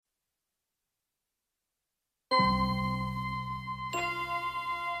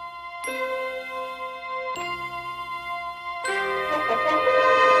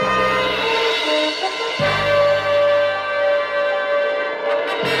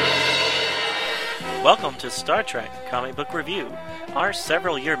Welcome to Star Trek Comic Book Review. Our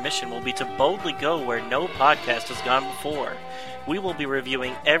several-year mission will be to boldly go where no podcast has gone before. We will be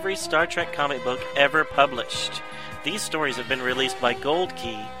reviewing every Star Trek comic book ever published. These stories have been released by Gold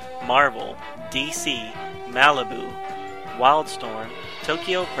Key, Marvel, DC, Malibu, Wildstorm,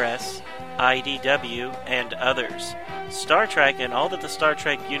 Tokyo Press, IDW, and others. Star Trek and all that the Star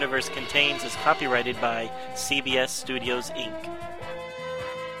Trek universe contains is copyrighted by CBS Studios, Inc.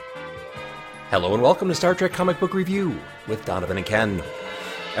 Hello and welcome to Star Trek Comic Book Review with Donovan and Ken.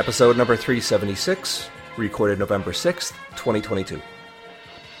 Episode number 376, recorded November 6th, 2022.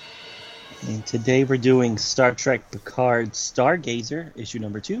 And today we're doing Star Trek Picard Stargazer, issue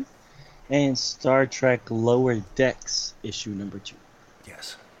number 2, and Star Trek Lower Decks, issue number 2.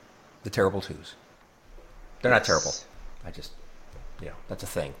 Yes. The terrible twos. They're not terrible. That's a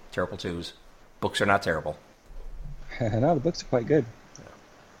thing. Terrible twos. Books are not terrible. No, the books are quite good.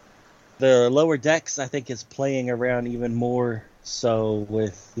 The Lower Decks, I think, is playing around even more so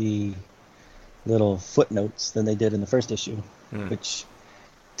with the little footnotes than they did in the first issue, which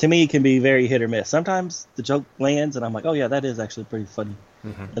to me can be very hit or miss. Sometimes the joke lands and I'm like, oh yeah, that is actually pretty funny.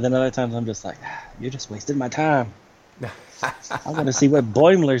 And then other times I'm just like, you're just wasting my time. I want to see what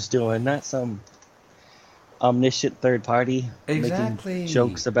Boimler's doing, not some omniscient third party making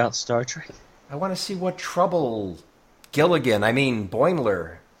jokes about Star Trek. I want to see what trouble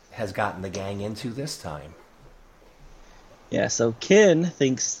Boimler has gotten the gang into this time. Yeah, so Ken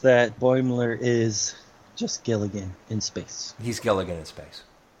thinks that Boimler is just Gilligan in space. He's Gilligan in space.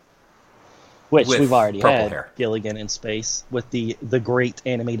 Which with we've already had hair. Gilligan in space with the great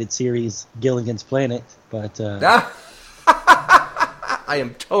animated series Gilligan's Planet, but I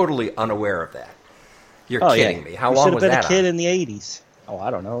am totally unaware of that. You're kidding me. How long was that? Should have been a kid in the 80s. Oh,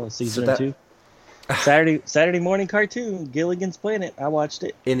 I don't know, season or two. Saturday morning cartoon, Gilligan's Planet. I watched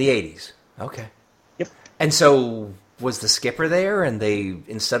it. In the 80s. Okay. Yep. And so, was the skipper there, and they,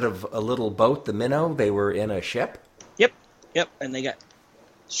 instead of a little boat, the minnow, they were in a ship? Yep. And they got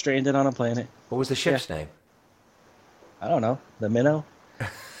stranded on a planet. What was the ship's name? I don't know. The minnow?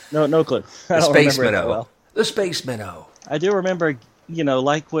 No clue. The space minnow. Well. The space minnow. I do remember,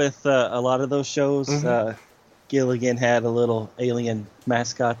 like with a lot of those shows, Gilligan had a little alien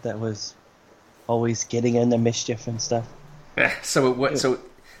mascot that was always getting into mischief and stuff. So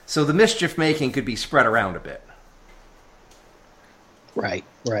the mischief making could be spread around a bit. Right.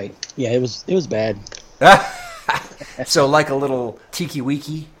 Yeah, it was bad. So like a little tiki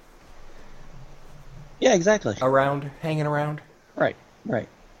wiki. Yeah, exactly. Hanging around. Right.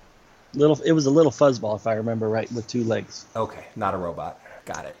 It was a little fuzzball, if I remember right, with 2 legs. Okay, not a robot.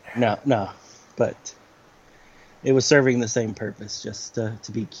 Got it. No, but it was serving the same purpose, just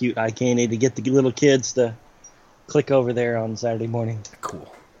to be cute, eye candy, to get the little kids to click over there on Saturday morning. Cool.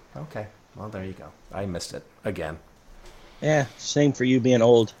 Okay. Well, there you go. I missed it again. Yeah, shame for you being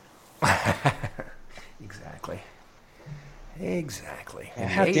old. Exactly.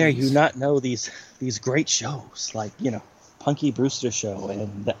 How dare you not know these great shows, like, Punky Brewster Show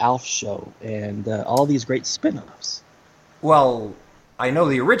and the Alf Show and all these great spin-offs. Well, I know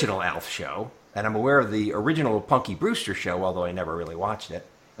the original Alf Show, and I'm aware of the original Punky Brewster Show, although I never really watched it.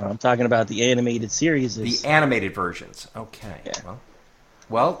 I'm talking about the animated series. The animated versions. Okay. Yeah.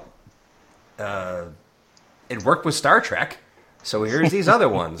 Well, it worked with Star Trek, so here's these other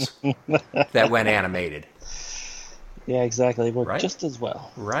ones that went animated. Yeah, exactly. It worked just as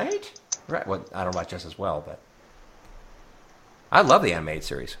well. Right. Well, I don't know about just as well, but I love the animated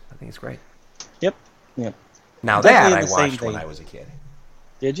series. I think it's great. Yep. Now Definitely that I watched when I was a kid.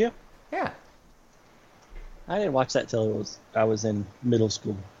 Did you? Yeah. I didn't watch that till I was in middle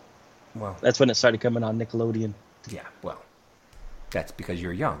school. Well, that's when it started coming on Nickelodeon. Yeah, well, that's because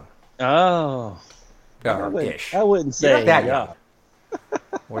you're young. Oh. Ish. I wouldn't say you're not that young.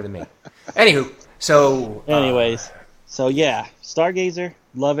 More than me. Anywho, so... Anyways, Stargazer,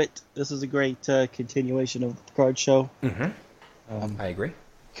 love it. This is a great continuation of the Picard show. I agree.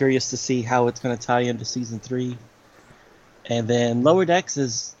 Curious to see how it's going to tie into Season 3. And then Lower Decks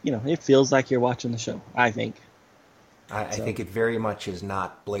is, it feels like you're watching the show, I think. I think it very much is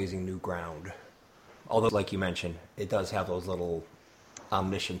not blazing new ground. Although, like you mentioned, it does have those little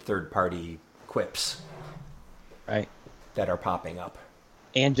omniscient third-party quips. Right. That are popping up.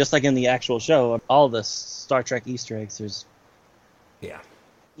 And just like in the actual show, all the Star Trek Easter eggs, there's... Yeah.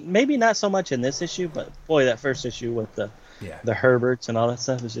 Maybe not so much in this issue, but boy, that first issue with the Herberts and all that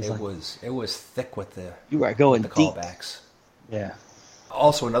stuff is just it was thick with the... You are going with the deep. Callbacks. Yeah.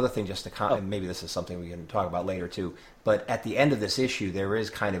 Also, another thing, just to and maybe this is something we can talk about later too, but at the end of this issue, there is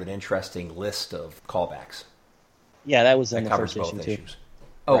kind of an interesting list of callbacks. Yeah, that was in the first issue too.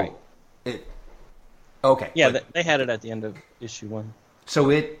 Oh, right. Okay. Yeah, they had it at the end of issue 1. So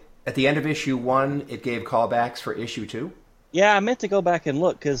at the end of issue 1, it gave callbacks for issue 2? Yeah, I meant to go back and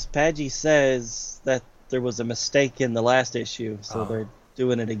look because Paggy says that there was a mistake in the last issue, so they're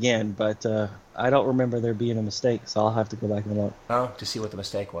doing it again. But I don't remember there being a mistake, so I'll have to go back and look. Oh, to see what the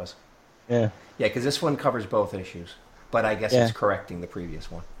mistake was. Yeah. Yeah, because this one covers both issues, but I guess it's correcting the previous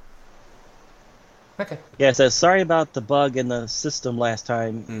one. Okay. Yeah, it says, sorry about the bug in the system last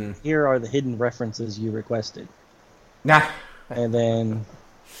time. Here are the hidden references you requested. Nah. And then,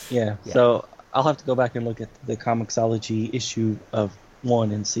 so I'll have to go back and look at the Comixology issue of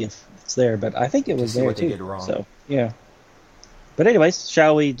 1 and see if it's there. But I think it was there, what too. They did wrong. So, yeah. But anyways,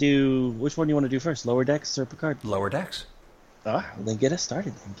 shall we do... Which one do you want to do first, Lower Decks or Picard? Lower Decks. Well, then get us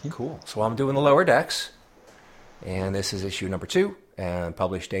started then, kid. Cool. So I'm doing the Lower Decks. And this is issue number 2. And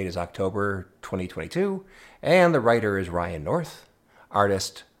published date is October 2022. And the writer is Ryan North.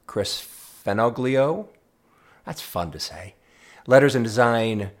 Artist Chris Fenoglio. That's fun to say. Letters and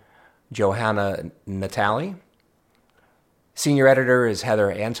design, Johanna Natali. Senior editor is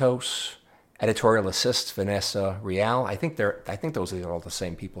Heather Antos. Editorial assist, Vanessa Real. I think those are all the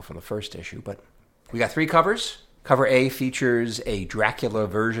same people from the first issue. But we got 3 covers. Cover A features a Dracula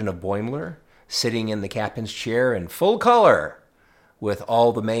version of Boimler sitting in the captain's chair in full color, with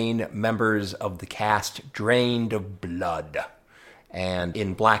all the main members of the cast drained of blood and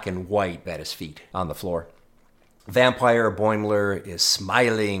in black and white at his feet on the floor. Vampire Boimler is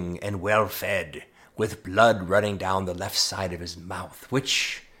smiling and well-fed, with blood running down the left side of his mouth,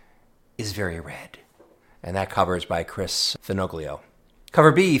 which is very red. And that cover is by Chris Fenoglio.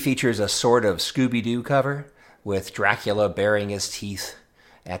 Cover B features a sort of Scooby-Doo cover, with Dracula baring his teeth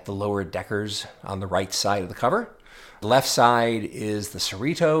at the lower deckers on the right side of the cover. The left side is the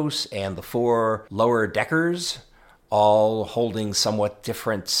Cerritos and the 4 lower deckers, all holding somewhat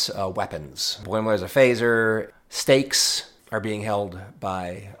different weapons. Boimler has a phaser. Stakes are being held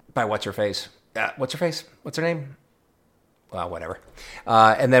by what's-her-face. What's-her-face? What's her name? Well, whatever.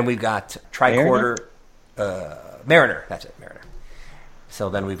 And then we've got Tricorder. Mariner. That's it, Mariner. So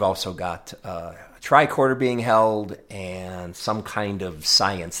then we've also got a Tricorder being held and some kind of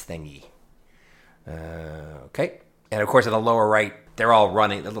science thingy. Okay. And of course, in the lower right, they're all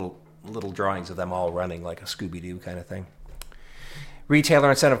running, the little drawings of them all running like a Scooby-Doo kind of thing. Retailer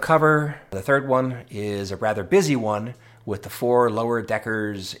incentive cover. The third one is a rather busy one with the 4 lower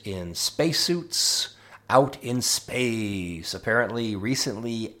deckers in spacesuits out in space, apparently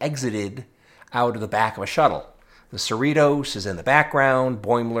recently exited out of the back of a shuttle. The Cerritos is in the background.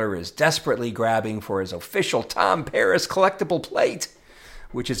 Boimler is desperately grabbing for his official Tom Paris collectible plate,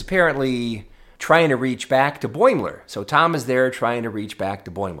 which is apparently trying to reach back to Boimler. So Tom is there trying to reach back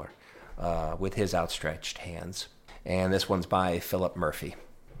to Boimler with his outstretched hands. And this one's by Philip Murphy.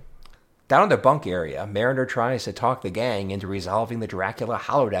 Down in the bunk area, Mariner tries to talk the gang into resolving the Dracula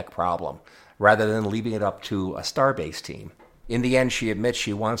holodeck problem, rather than leaving it up to a Starbase team. In the end, she admits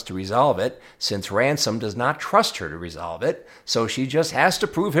she wants to resolve it, since Ransom does not trust her to resolve it, so she just has to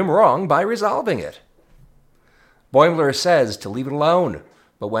prove him wrong by resolving it. Boimler says to leave it alone,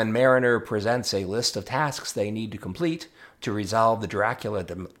 but when Mariner presents a list of tasks they need to complete to resolve the Dracula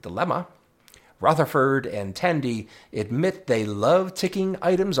dilemma, Rutherford and Tendi admit they love ticking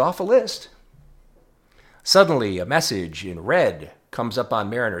items off a list. Suddenly, a message in red comes up on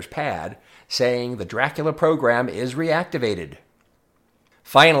Mariner's pad saying the Dracula program is reactivated.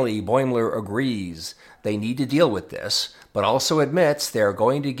 Finally, Boimler agrees they need to deal with this, but also admits they're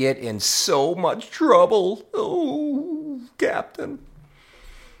going to get in so much trouble. Oh, Captain.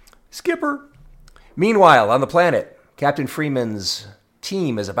 Skipper. Meanwhile, on the planet, Captain Freeman's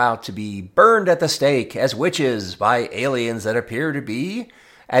team is about to be burned at the stake as witches by aliens that appear to be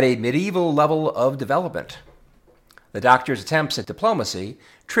at a medieval level of development. The Doctor's attempts at diplomacy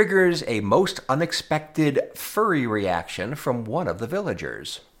triggers a most unexpected furry reaction from one of the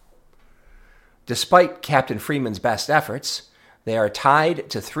villagers. Despite Captain Freeman's best efforts, they are tied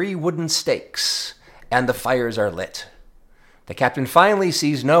to 3 wooden stakes, and the fires are lit. The captain finally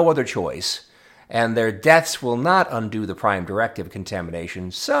sees no other choice, and their deaths will not undo the Prime Directive contamination,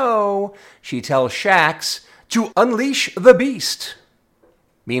 so she tells Shax to unleash the beast.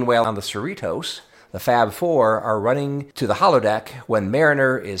 Meanwhile, on the Cerritos, the Fab Four are running to the holodeck when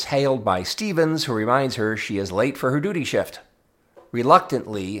Mariner is hailed by Stevens, who reminds her she is late for her duty shift.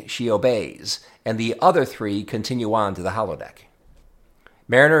 Reluctantly, she obeys, and the other 3 continue on to the holodeck.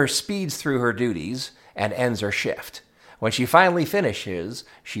 Mariner speeds through her duties and ends her shift. When she finally finishes,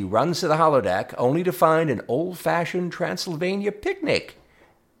 she runs to the holodeck only to find an old-fashioned Transylvania picnic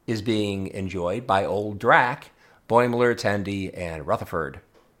is being enjoyed by old Drac, Boimler, Tendi, and Rutherford.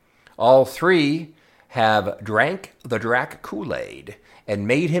 All 3 have drank the Drac Kool-Aid and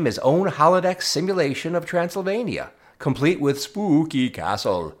made him his own holodeck simulation of Transylvania, complete with spooky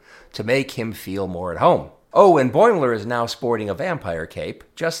castle, to make him feel more at home. Oh, and Boimler is now sporting a vampire cape,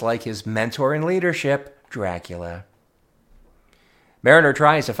 just like his mentor in leadership, Dracula. Mariner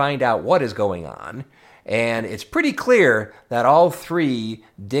tries to find out what is going on, and it's pretty clear that all three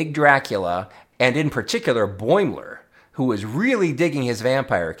dig Dracula, and in particular Boimler, who is really digging his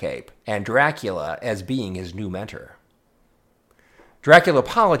vampire cape, and Dracula as being his new mentor. Dracula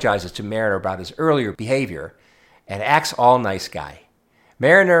apologizes to Mariner about his earlier behavior and acts all nice guy.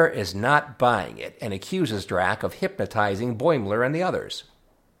 Mariner is not buying it and accuses Drac of hypnotizing Boimler and the others.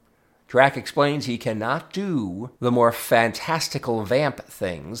 Drac explains he cannot do the more fantastical vamp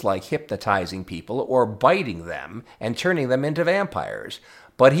things like hypnotizing people or biting them and turning them into vampires,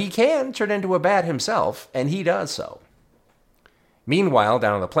 but he can turn into a bat himself, and he does so. Meanwhile,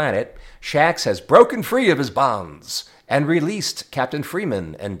 down on the planet, Shax has broken free of his bonds and released Captain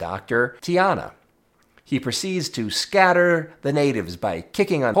Freeman and Dr. Tiana. He proceeds to scatter the natives by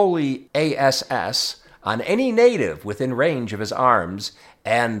kicking unholy ASS on any native within range of his arms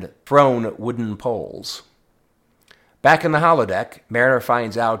and thrown wooden poles. Back in the holodeck, Mariner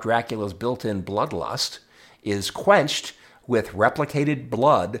finds out Dracula's built-in bloodlust is quenched with replicated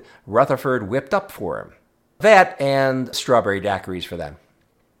blood Rutherford whipped up for him. That and strawberry daiquiris for them.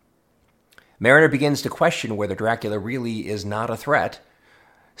 Mariner begins to question whether Dracula really is not a threat,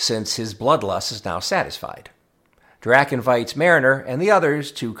 since his bloodlust is now satisfied. Drac invites Mariner and the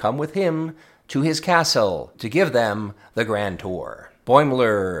others to come with him to his castle to give them the grand tour.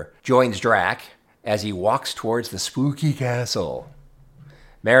 Boimler joins Drac as he walks towards the spooky castle.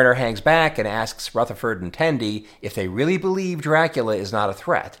 Mariner hangs back and asks Rutherford and Tendi if they really believe Dracula is not a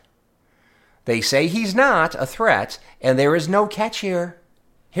threat. They say he's not a threat, and there is no catch here.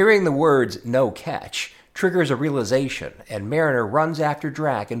 Hearing the words "no catch" triggers a realization, and Mariner runs after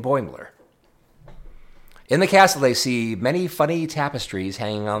Drac and Boimler. In the castle, they see many funny tapestries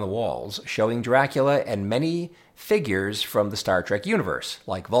hanging on the walls, showing Dracula and many figures from the Star Trek universe,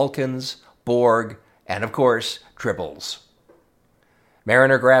 like Vulcans, Borg, and, of course, Tribbles.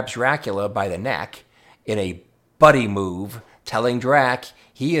 Mariner grabs Dracula by the neck in a buddy move, telling Drac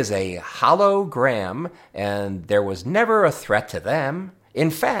he is a hologram and there was never a threat to them. In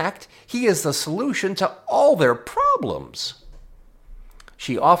fact, he is the solution to all their problems.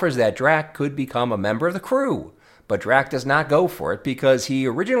 She offers that Drac could become a member of the crew, but Drac does not go for it because he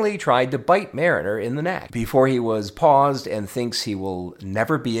originally tried to bite Mariner in the neck before he was paused and thinks he will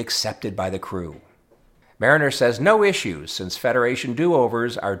never be accepted by the crew. Mariner says no issues since Federation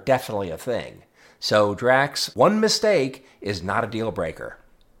do-overs are definitely a thing, so Drac's one mistake is not a deal breaker.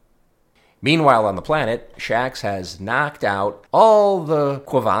 Meanwhile on the planet, Shax has knocked out all the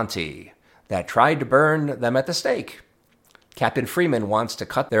Quavanti that tried to burn them at the stake. Captain Freeman wants to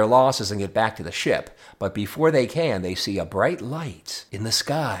cut their losses and get back to the ship, but before they can, they see a bright light in the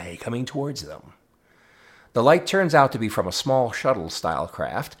sky coming towards them. The light turns out to be from a small shuttle-style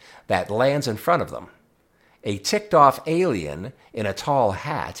craft that lands in front of them. A ticked-off alien in a tall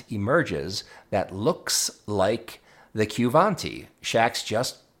hat emerges that looks like the Quvanti Shax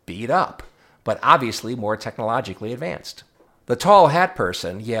just beat up, but obviously more technologically advanced. The tall hat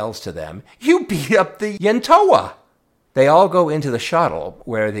person yells to them, "You beat up the Yentoa!" They all go into the shuttle,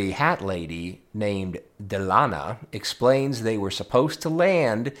 where the hat lady, named Delana, explains they were supposed to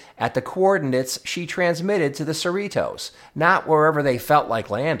land at the coordinates she transmitted to the Cerritos, not wherever they felt like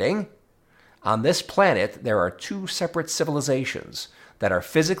landing. On this planet, there are two separate civilizations that are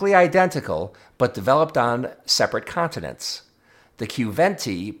physically identical but developed on separate continents. The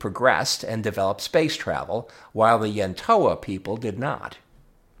Qventi progressed and developed space travel, while the Yentoa people did not.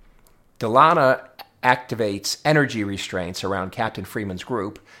 Delana activates energy restraints around Captain Freeman's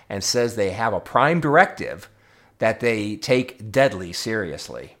group and says they have a prime directive that they take deadly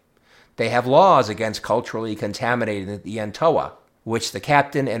seriously. They have laws against culturally contaminating the Yentoa, which the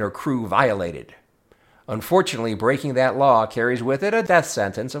captain and her crew violated. Unfortunately, breaking that law carries with it a death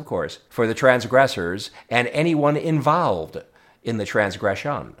sentence, of course, for the transgressors and anyone involved in the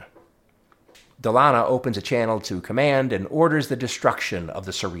transgression. Delana opens a channel to command and orders the destruction of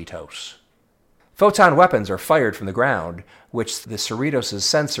the Cerritos. Photon weapons are fired from the ground, which the Cerritos'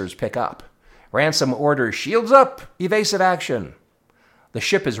 sensors pick up. Ransom orders shields up, evasive action. The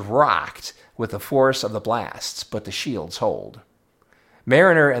ship is rocked with the force of the blasts, but the shields hold.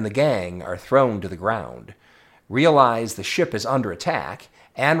 Mariner and the gang are thrown to the ground, realize the ship is under attack,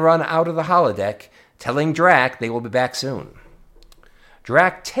 and run out of the holodeck, telling Drac they will be back soon.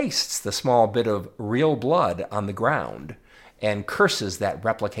 Drac tastes the small bit of real blood on the ground and curses that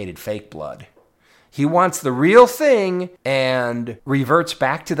replicated fake blood. He wants the real thing and reverts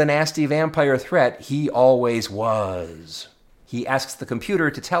back to the nasty vampire threat he always was. He asks the computer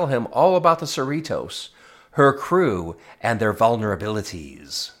to tell him all about the Cerritos, her crew, and their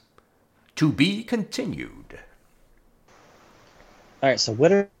vulnerabilities. To be continued. All right, so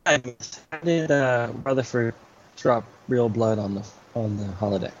how did Rutherford drop real blood on the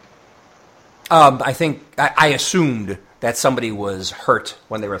holodeck? I assumed that somebody was hurt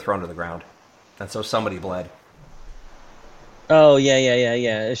when they were thrown to the ground. And so somebody bled. Oh, yeah.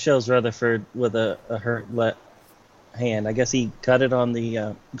 It shows Rutherford with a hurt hand. I guess he cut it on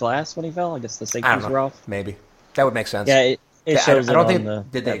the glass when he fell. I guess the safeties were off. Maybe. That would make sense. Yeah, it shows I don't it think, on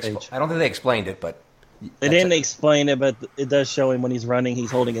did they page. I don't think they explained it, but... They didn't explain it, but it does show him when he's running. He's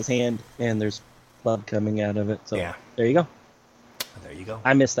holding his hand, and there's blood coming out of it. So yeah. There you go. There you go.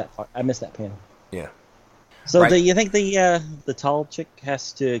 I missed that part. I missed that panel. Yeah. So Right. do you think the tall chick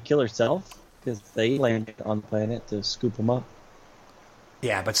has to kill herself? Because they landed on the planet to scoop them up.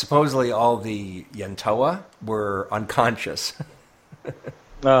 Yeah, but supposedly all the Yentoa were unconscious.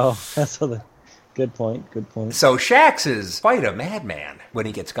 Oh, that's good point. So Shax is quite a madman when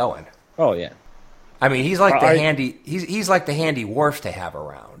he gets going. Oh yeah. I mean, he's like he's like the handy Worf to have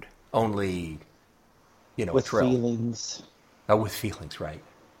around. Only, with Trill. feelings. Oh, with feelings, right?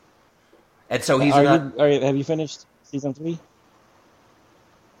 And so he's have you finished season 3?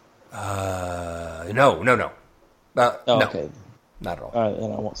 No. No. Okay. Not at all. All right,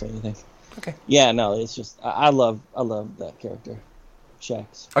 then I won't say anything. Okay. Yeah, no, it's just I love that character,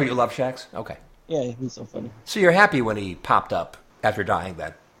 Shax. Oh, you love Shax? Okay. Yeah, he's so funny. So you're happy when he popped up after dying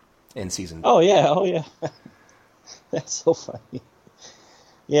then in season? Oh yeah. That's so funny.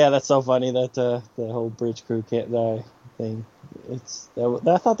 Yeah, that's so funny that the whole bridge crew can't die thing. I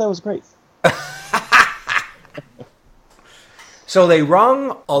thought that was great. So they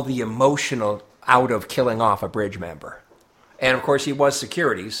wrung all the emotional out of killing off a bridge member. And, of course, he was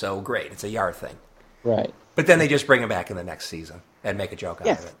security, so great. It's a Yar thing. Right. But then they just bring him back in the next season and make a joke out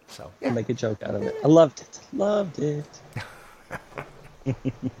of it. So make a joke out of it. I loved it.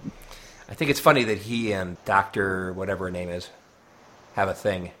 I think it's funny that he and Dr. whatever her name is have a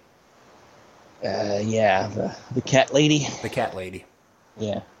thing. Yeah, the cat lady. The cat lady.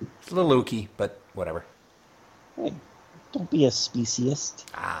 Yeah. It's a little ooky, but whatever. Hey, don't be a speciest.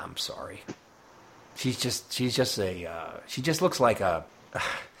 I'm sorry. She just looks like an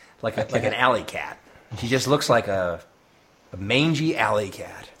alley cat. She just looks like a mangy alley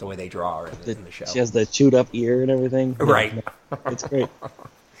cat, the way they draw her in the show. She has the chewed up ear and everything. Right. Yeah, it's great.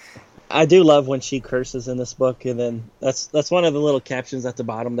 I do love when she curses in this book, and then that's one of the little captions at the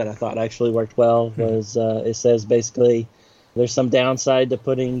bottom that I thought actually worked well. Was it says basically, there's some downside to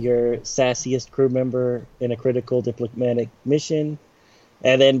putting your sassiest crew member in a critical diplomatic mission,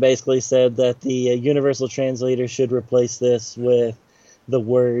 and then basically said that the universal translator should replace this with the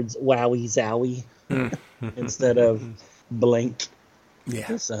words "wowie zowie" instead of "blink."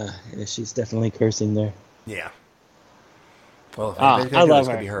 Yeah, she's definitely cursing there. Yeah. Well, I love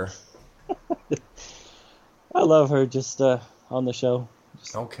her. Be her. I love her just on the show.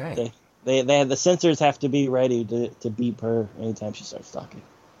 Okay. They the censors have to be ready to beep her anytime she starts talking.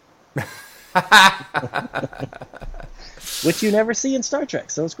 Which you never see in Star Trek,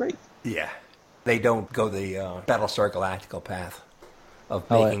 so it's great. Yeah. They don't go the Battlestar Galactica path of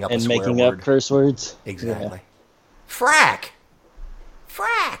making up a and swear making word. Up curse words. Exactly. Yeah. Frack!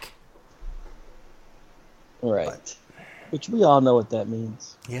 Right. But. Which we all know what that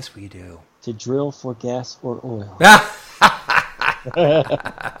means. Yes, we do. To drill for gas or oil.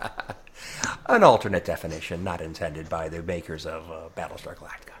 An alternate definition, not intended by the makers of Battlestar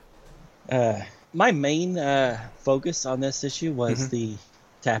Galactica. My main focus on this issue was the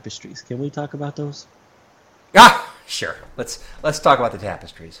tapestries. Can we talk about those? Sure. Let's talk about the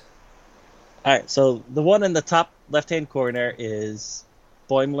tapestries. All right. So the one in the top left-hand corner is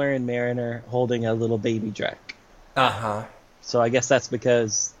Boimler and Mariner holding a little baby Drac. Uh-huh. So I guess that's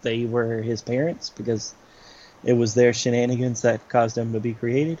because they were his parents, because it was their shenanigans that caused him to be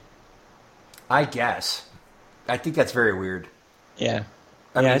created. I guess. I think that's very weird. Yeah.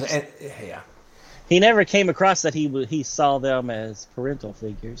 Yeah. He never came across that he saw them as parental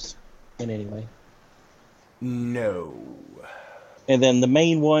figures in any way. No. And then the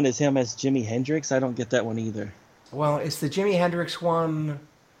main one is him as Jimi Hendrix. I don't get that one either. Well, it's the Jimi Hendrix one,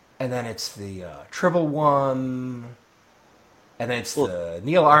 and then it's the Tribble one, and then it's the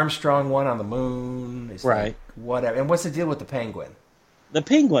Neil Armstrong one on the moon. It's right. Whatever. And what's the deal with the penguin? The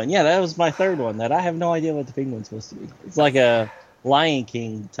penguin, yeah, that was my third one. That I have no idea what the penguin's supposed to be. It's like a Lion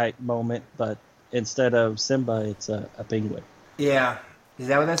King type moment, but instead of Simba, it's a penguin. Yeah. Is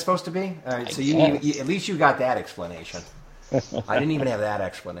that what that's supposed to be? All right, so you at least you got that explanation. I didn't even have that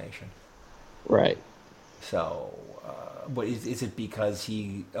explanation. Right. So, what is it because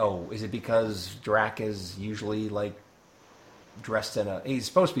is it because Drac is usually like dressed in he's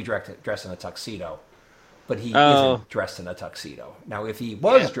supposed to be dressed in a tuxedo, but he isn't dressed in a tuxedo. Now, if he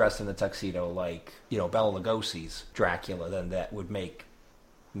was dressed in a tuxedo, like, Bela Lugosi's Dracula, then that would make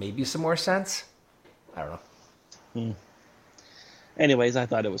maybe some more sense. I don't know. Anyways, I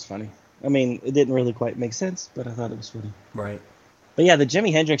thought it was funny. I mean, it didn't really quite make sense, but I thought it was funny. Right. But yeah, the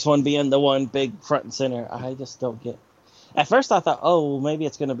Jimi Hendrix one being the one big front and center, I just don't get. At first I thought, maybe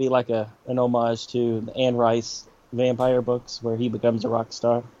it's going to be like an homage to the Anne Rice vampire books where he becomes a rock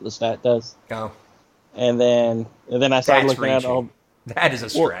star. Lestat does. Oh. And then I started looking at all. That is a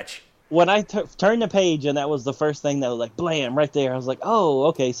stretch. When I turned the page and that was the first thing that was like blam right there, I was like, oh,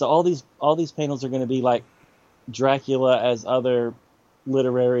 okay, so all these panels are going to be like Dracula as other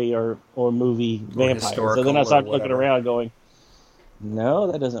literary or movie vampires. So then I started looking around going,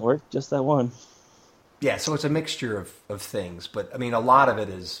 no, that doesn't work, just that one. Yeah, so it's a mixture of things, but I mean, a lot of it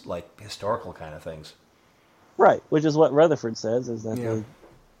is like historical kind of things. Right, which is what Rutherford says, is that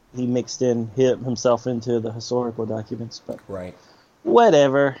he mixed in himself into the historical documents. But right.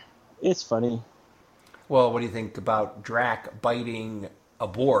 Whatever. It's funny. Well, what do you think about Drac biting a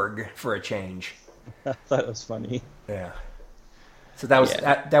Borg for a change? I thought it was funny. Yeah. So that was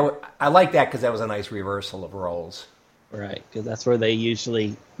I like that because that was a nice reversal of roles. Right, because that's where they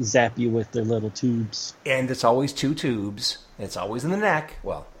usually zap you with their little tubes. And it's always 2 tubes. And it's always in the neck.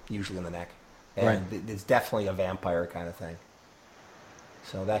 Well, usually in the neck. And it's definitely a vampire kind of thing.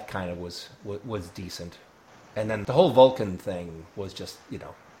 So that kind of was decent. And then the whole Vulcan thing was just,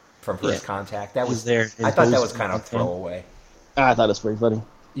 from First Contact. That was there. I thought that was kind of throwaway. I thought it was pretty funny.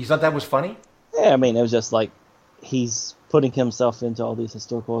 You thought that was funny? Yeah, I mean, it was just like he's putting himself into all these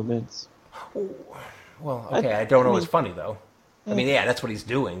historical events. Well, okay, I don't know it's funny, though. I mean, that's what he's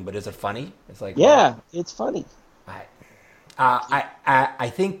doing, but is it funny? It's like... it's funny.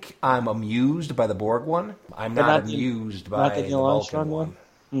 I think I'm amused by the Borg one. I'm not amused by the Vulcan one.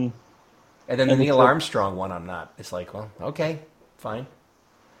 And then the Neil Armstrong one, I'm not. It's like, well, okay, fine.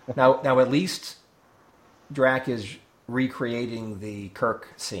 Now at least Drac is recreating the Kirk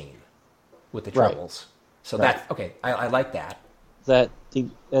scene with the troubles. So that's okay. I like that. Is that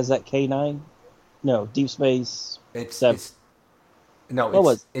K9? No, Deep Space. It's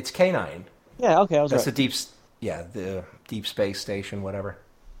K9. Yeah, okay, I was That's right. the Deep Space Station, whatever.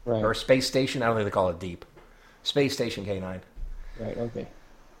 Right. Or Space Station. I don't think they call it Deep. Space Station K9. Right. Okay.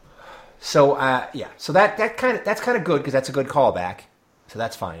 So so that's kind of good because that's a good callback. So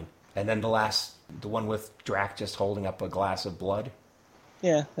that's fine. And then the one with Drac just holding up a glass of blood.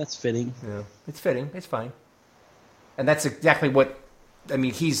 Yeah, that's fitting. Yeah, it's fitting. It's fine. And that's exactly what. I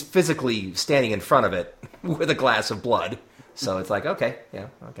mean, he's physically standing in front of it with a glass of blood. So it's like, okay,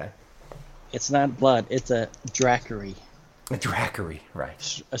 okay. It's not blood. It's a Dracery. A Dracery,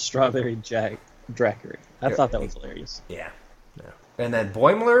 right. A strawberry Dracery. I thought that was hilarious. Yeah. And then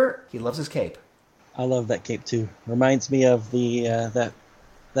Boimler, he loves his cape. I love that cape, too. Reminds me of the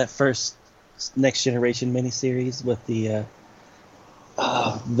that first Next Generation miniseries with the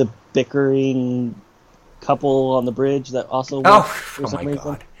bickering couple on the bridge that also for some reason.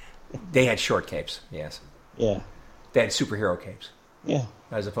 God. They had short capes, yes. Yeah. They had superhero capes. Yeah.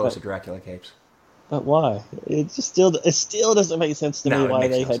 As opposed to Dracula capes. But why? It still doesn't make sense to me why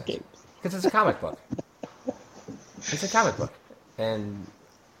they had capes. Because it's a comic book. It's a comic book. And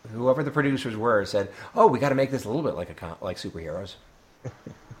whoever the producers were said, "Oh, we got to make this a little bit like superheroes."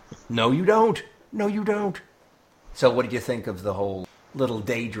 No, you don't. No, you don't. So, what did you think of the whole little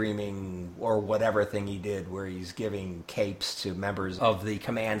daydreaming or whatever thing he did, where he's giving capes to members of the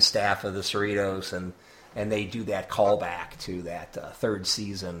command staff of the Cerritos, and they do that callback to that third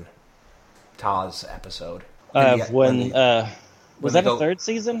season Taz episode? Was that the third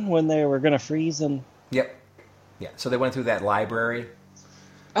season when they were going to freeze and? Yep. Yeah, so they went through that library.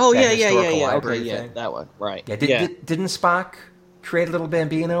 Oh, yeah. Okay, yeah, that one, right. Yeah, didn't Spock create a little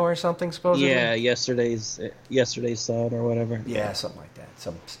Bambino or something, supposedly? Yeah, yesterday's son or whatever. Yeah, something like that.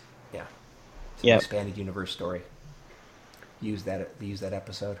 Some expanded universe story. Use that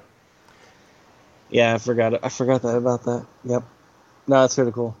episode. Yeah, I forgot that about that. Yep. No, that's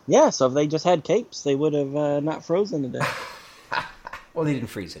pretty cool. Yeah, so if they just had capes, they would have not frozen to death. Well, they didn't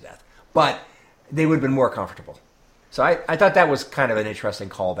freeze to death, but they would have been more comfortable. So I thought that was kind of an interesting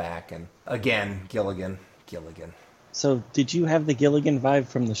callback. And again, Gilligan. So did you have the Gilligan vibe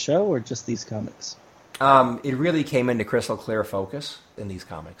from the show or just these comics? It really came into crystal clear focus in these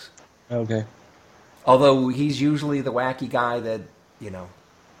comics. Okay. Although he's usually the wacky guy that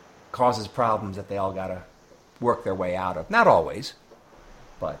causes problems that they all got to work their way out of. Not always,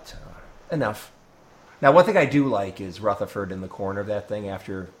 but enough. Now, one thing I do like is Rutherford in the corner of that thing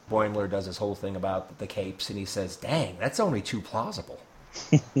after Boimler does his whole thing about the capes, and he says, "Dang, that's only too plausible."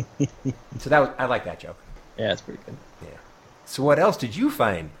 So I like that joke. Yeah, that's pretty good. Yeah. So what else did you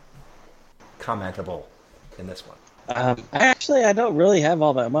find commentable in this one? I don't really have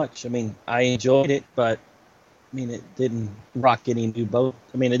all that much. I mean, I enjoyed it, but it didn't rock any new boat.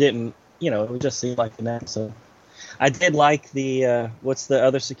 It didn't, it just seemed like an episode. I did like the, what's the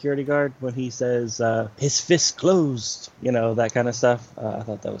other security guard when he says, his fist closed, that kind of stuff. I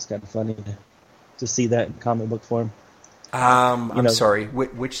thought that was kind of funny to see that in comic book form. I'm sorry,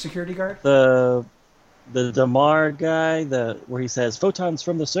 which security guard? The Damar guy, where he says, photons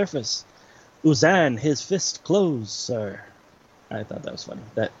from the surface. Uzan, his fist closed, sir. I thought that was funny.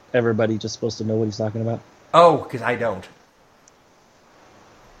 That everybody just supposed to know what he's talking about. Oh, because I don't.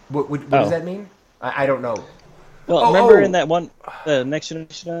 What does that mean? I don't know. Well, remember in that one, the Next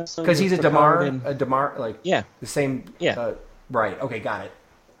Generation episode? Because he's a Damar, yeah. The same... Yeah. Right, okay, got it.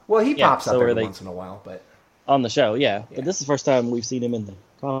 Well, he pops up every once in a while, but... On the show, yeah. But this is the first time we've seen him in the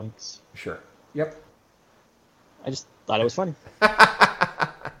comics. Sure. Yep. I just thought it was funny.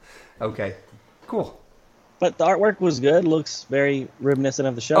 Okay. Cool. But the artwork was good. Looks very reminiscent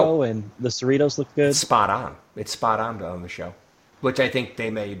of the show, and the Cerritos look good. It's spot on. It's spot on the show. Which I think they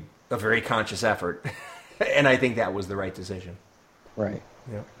made a very conscious effort. And I think that was the right decision. Right.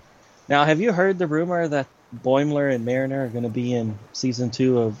 Yeah. Now, have you heard the rumor that Boimler and Mariner are going to be in Season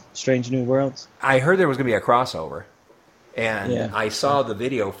 2 of Strange New Worlds? I heard there was going to be a crossover. And I saw the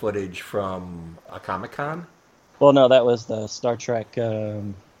video footage from a Comic-Con. Well, no, that was the Star Trek Day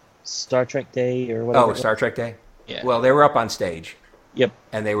or whatever. Oh, Star Trek Day? Yeah. Well, they were up on stage. Yep.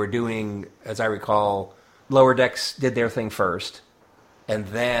 And they were doing, as I recall, Lower Decks did their thing first. And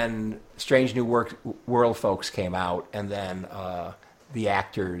then Strange New World folks came out. And then the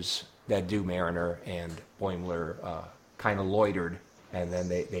actors that do Mariner and Boimler kind of loitered. And then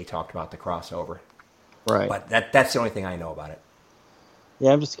they talked about the crossover. Right. But that's the only thing I know about it.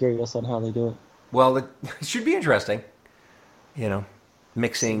 Yeah, I'm just curious on how they do it. Well, it should be interesting.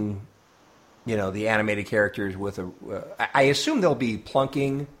 Mixing, the animated characters with I assume they'll be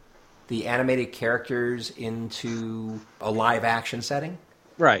plunking the animated characters into a live action setting.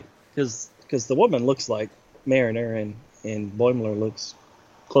 Right, because the woman looks like Mariner and Boimler looks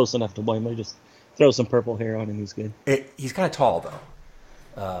close enough to Boimler. Just throw some purple hair on him, he's good. He's kind of tall,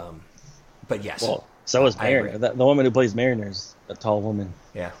 though. But yes. Well, so is Mariner. The woman who plays Mariner is a tall woman.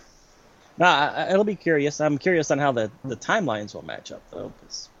 Yeah. No, it'll be curious. I'm curious on how the timelines will match up, though.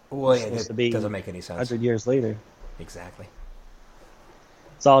 Well, yeah, it doesn't make any sense. 100 years later. Exactly.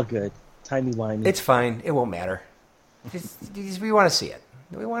 It's all good. Timey-wimey. It's fine. It won't matter. We want to see it.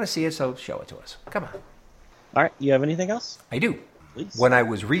 We want to see it, so show it to us. Come on. All right. You have anything else? I do. Please. When I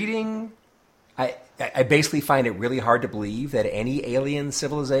was reading, I basically find it really hard to believe that any alien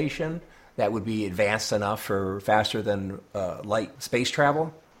civilization that would be advanced enough for faster than light space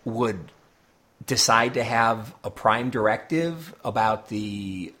travel would decide to have a prime directive about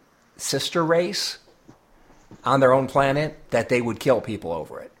the sister race on their own planet, that they would kill people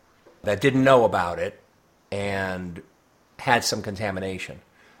over it, that didn't know about it and had some contamination.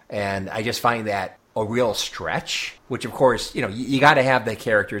 And I just find that a real stretch, which of course, you got to have the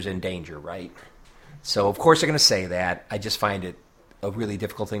characters in danger, right? So of course they're going to say that. I just find it a really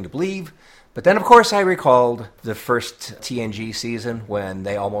difficult thing to believe. But then, of course, I recalled the first TNG season when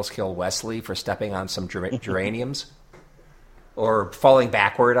they almost killed Wesley for stepping on some geraniums or falling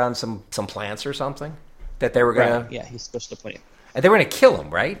backward on some plants or something that they were going to... Right. Yeah, he's supposed to plant. And they were going to kill him,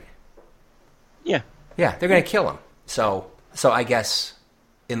 right? Yeah. Yeah, they're going to kill him. So I guess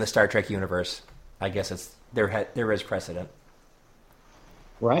in the Star Trek universe, I guess there is precedent.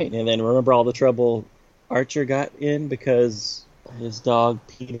 Right, and then remember all the trouble Archer got in because... his dog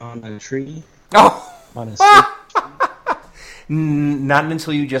peed on a tree. Oh! On a stick. Not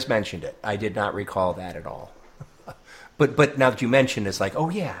until you just mentioned it. I did not recall that at all. But now that you mentioned it, it's like, oh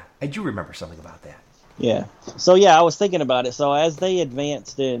yeah, I do remember something about that. Yeah. So yeah, I was thinking about it. So as they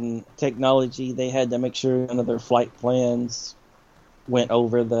advanced in technology, they had to make sure none of their flight plans went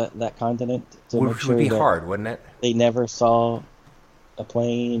over that continent. Which would be hard, wouldn't it? They never saw a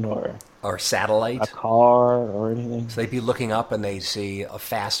plane or satellite, a car or anything. So they'd be looking up and they'd see a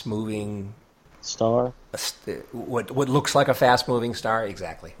fast-moving star. What looks like a fast-moving star,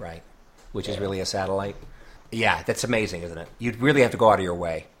 exactly right, which is really a satellite. Yeah, that's amazing, isn't it? You'd really have to go out of your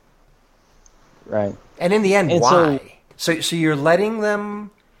way, right? And in the end, why? So you're letting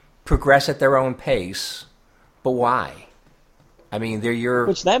them progress at their own pace, but why? I mean, they're your...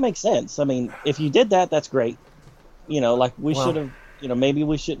 Which, that makes sense. I mean, if you did that, that's great. Like we should have, maybe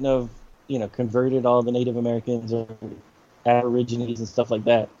we shouldn't have, converted all the Native Americans or Aborigines and stuff like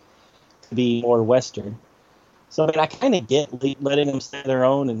that to be more Western. So, I mean, I kind of get letting them stay their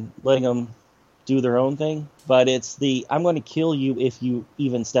own and letting them do their own thing, but it's I'm going to kill you if you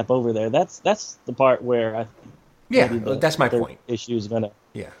even step over there. That's the part where I think that's my point. Issue is going to...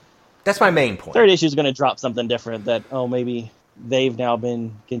 Yeah, that's my main point. Third issue is going to drop something different that, maybe they've now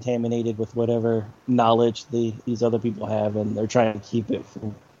been contaminated with whatever knowledge these other people have, and they're trying to keep it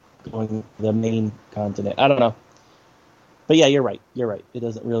from going to the main continent. I don't know. But yeah, you're right. It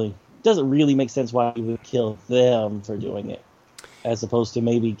doesn't really make sense why you would kill them for doing it, as opposed to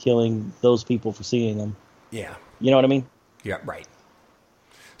maybe killing those people for seeing them. Yeah. You know what I mean? Yeah, right.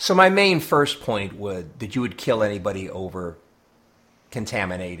 So my main first point that you would kill anybody over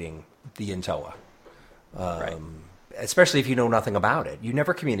contaminating the Intoa. Right. Especially if you know nothing about it. You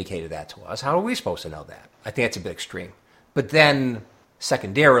never communicated that to us. How are we supposed to know that? I think that's a bit extreme. But then,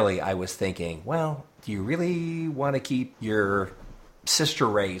 secondarily, I was thinking, well, do you really want to keep your sister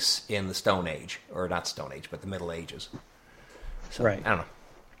race in the Stone Age? Or not Stone Age, but the Middle Ages. So, right. I don't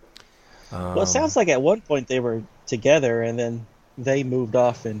know. Well, it sounds like at one point they were together, and then they moved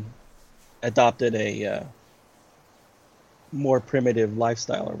off and adopted a more primitive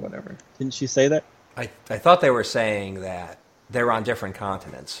lifestyle or whatever. Didn't she say that? I thought they were saying that they're on different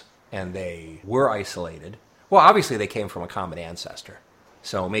continents and they were isolated. Well, obviously they came from a common ancestor.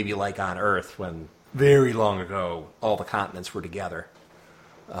 So maybe like on Earth when very long ago all the continents were together.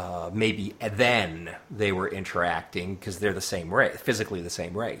 Maybe then they were interacting because they're the same race, physically the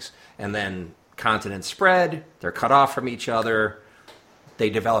same race. And then continents spread, they're cut off from each other, they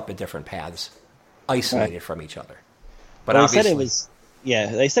develop at different paths, isolated from each other. But obviously...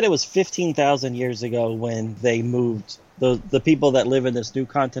 they said it was 15,000 years ago when they moved, the people that live in this new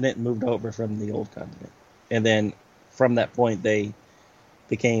continent moved over from the old continent. And then from that point, they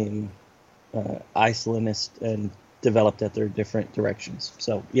became isolationists and developed at their different directions.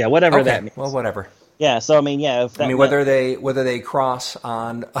 So, yeah, whatever that means. Well, whatever. Yeah, so, I mean, yeah. Whether they cross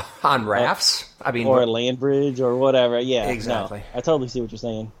on rafts, or a land bridge or whatever, yeah. Exactly. No, I totally see what you're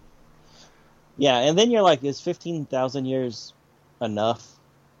saying. Yeah, and then you're like, is 15,000 years enough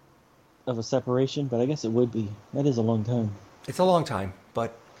of a separation? But I guess it would be. That is a long time. It's a long time,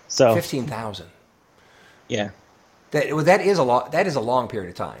 but 15,000. Yeah. That is a long period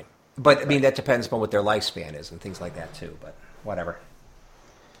of time. But I mean that depends on what their lifespan is and things like that too, but whatever.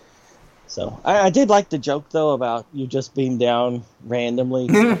 So I did like the joke though about you just beam down randomly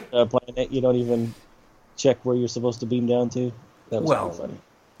to a planet. You don't even check where you're supposed to beam down to. That was pretty funny.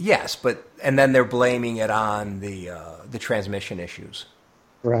 Yes, and then they're blaming it on the transmission issues.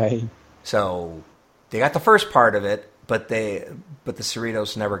 Right. So they got the first part of it, but the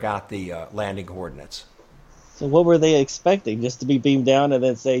Cerritos never got the landing coordinates. So what were they expecting? Just to be beamed down and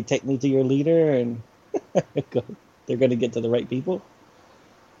then say, "Take me to your leader," and they're going to get to the right people?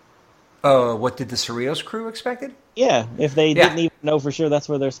 What did the Cerritos crew expected? Yeah, if they didn't even know for sure that's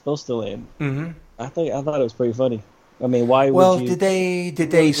where they're supposed to land. Mm-hmm. I thought it was pretty funny. I mean, why would you... did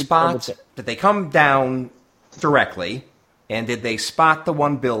they spot... Did they come down directly, and did they spot the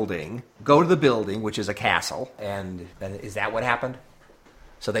one building, go to the building, which is a castle, and is that what happened?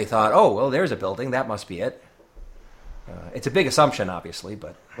 So they thought, oh, well, there's a building, that must be it. It's a big assumption, obviously,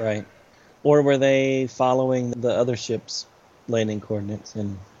 but... Right. Or were they following the other ship's landing coordinates,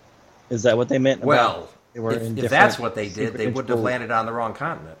 and is that what they meant? Well, if that's what they did, they wouldn't have landed on the wrong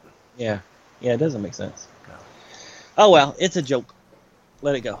continent. Yeah. Yeah, it doesn't make sense. No. Oh, well, it's a joke.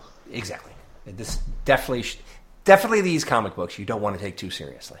 Let it go. Exactly. This definitely these comic books you don't want to take too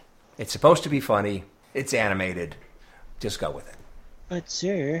seriously. It's supposed to be funny. It's animated. Just go with it. But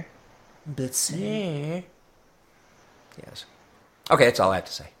sir. Yes. Okay, that's all I have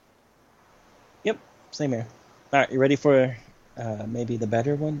to say. Yep, same here. All right, you ready for maybe the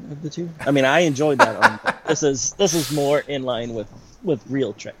better one of the two? I mean, I enjoyed that one. This is more in line with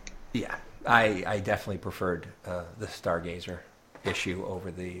real Trek. Yeah, I definitely preferred the Stargazer issue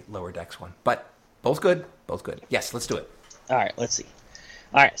over the Lower Decks one. But both good. Yes, let's do it. All right, let's see.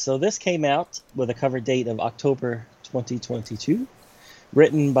 All right, so this came out with a cover date of October 2022.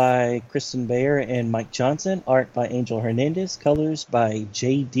 Written by Kristen Bayer and Mike Johnson. Art by Angel Hernandez. Colors by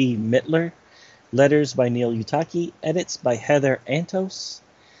J.D. Mittler. Letters by Neil Utaki. Edits by Heather Antos.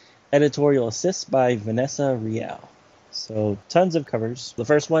 Editorial assists by Vanessa Rial. So tons of covers. The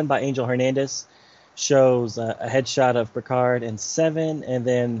first one by Angel Hernandez shows a headshot of Picard and Seven, and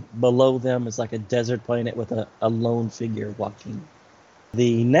then below them is like a desert planet with a lone figure walking.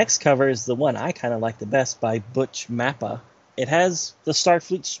 The next cover is the one I kind of like the best by Butch Mappa. It has the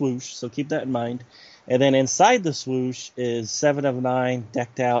Starfleet swoosh, so keep that in mind. And then inside the swoosh is 7 of 9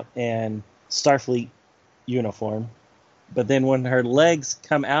 decked out in Starfleet uniform. But then when her legs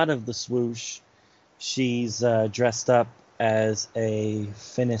come out of the swoosh, she's dressed up as a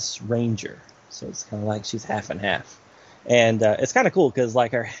Finis Ranger. So it's kind of like she's half and half. And it's kind of cool because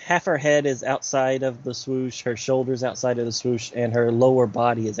like half her head is outside of the swoosh, her shoulders outside of the swoosh, and her lower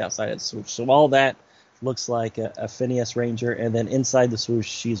body is outside of the swoosh. So all that looks like a Phineas Ranger, and then inside the swoosh,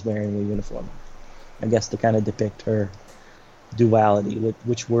 she's wearing a uniform. I guess to kind of depict her duality.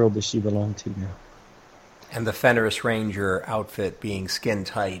 Which world does she belong to now? And the Fenris Ranger outfit being skin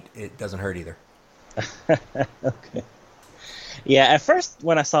tight, it doesn't hurt either. Okay. Yeah, at first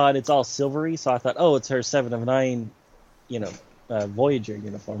when I saw it, it's all silvery, so I thought, oh, it's her 7 of 9, Voyager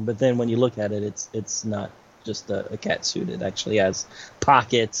uniform. But then when you look at it, it's not just a cat suit. It actually has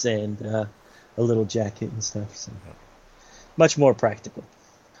pockets and a little jacket and stuff. So much more practical.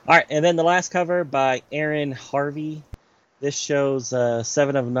 All right, and then the last cover by Aaron Harvey. This shows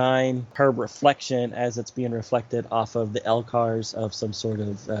 7 of 9, her reflection as it's being reflected off of the LCARs of some sort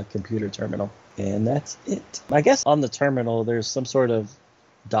of computer terminal. And that's it. I guess on the terminal there's some sort of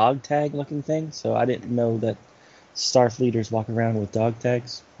dog tag looking thing, so I didn't know that Starfleeters walk around with dog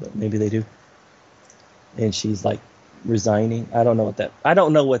tags, but maybe they do. And she's like resigning. I don't know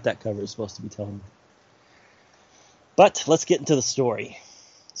what that cover is supposed to be telling me. But let's get into the story.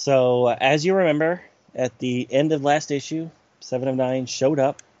 So as you remember, at the end of last issue, 7 of 9 showed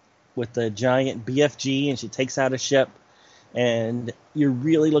up with the giant BFG, and she takes out a ship. And you're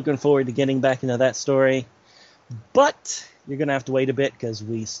really looking forward to getting back into that story. But you're going to have to wait a bit because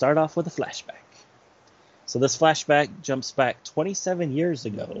we start off with a flashback. So this flashback jumps back 27 years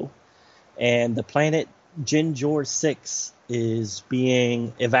ago, and the planet Jinjor 6 is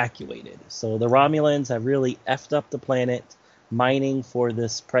being evacuated. So the Romulans have really effed up the planet mining for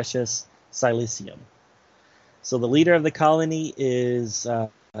this precious silicium. So the leader of the colony is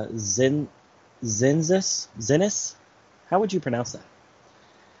Zinnis? How would you pronounce that?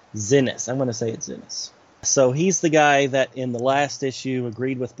 Zinnis. I'm going to say it's Zinnis. So he's the guy that in the last issue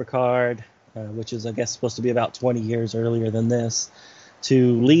agreed with Picard, which is, I guess, supposed to be about 20 years earlier than this,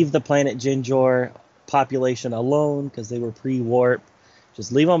 to leave the planet Jinjor population alone because they were pre-warp.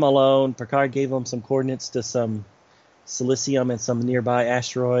 Just leave them alone. Picard gave them some coordinates to some silicium and some nearby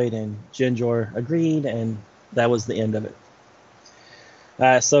asteroid, and Jinjor agreed, and that was the end of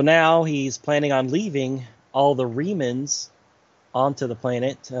it. So now he's planning on leaving all the remans onto the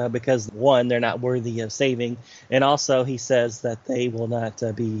planet because, one, they're not worthy of saving, and also he says that they will not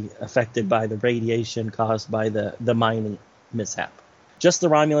be affected by the radiation caused by the mining mishap. Just the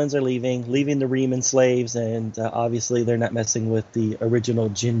Romulans are leaving the Reman slaves, and obviously they're not messing with the original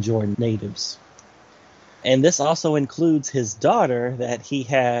Jinjor natives. And this also includes his daughter that he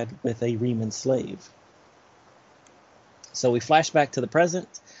had with a Reman slave. So we flash back to the present.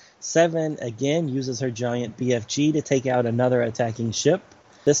 7 again uses her giant BFG to take out another attacking ship.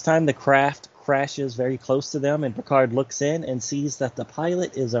 This time the craft crashes very close to them, and Picard looks in and sees that the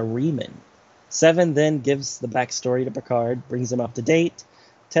pilot is a Reman. 7 then gives the backstory to Picard, brings him up to date,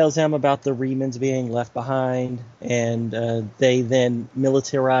 tells him about the Remans being left behind, and they then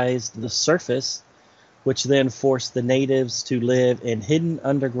militarized the surface, which then forced the natives to live in hidden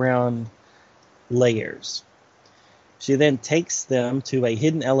underground layers. She then takes them to a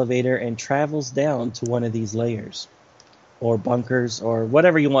hidden elevator and travels down to one of these layers, or bunkers, or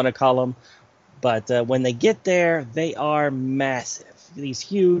whatever you want to call them. But when they get there, they are massive. These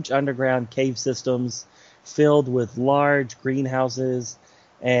huge underground cave systems filled with large greenhouses,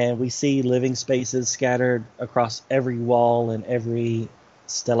 and we see living spaces scattered across every wall and every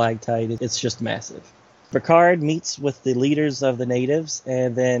stalactite. It's just massive. Picard meets with the leaders of the natives,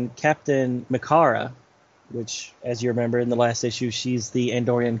 and then Captain Mikara, which, as you remember in the last issue, she's the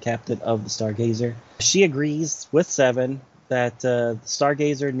Andorian captain of the Stargazer. She agrees with 7 that the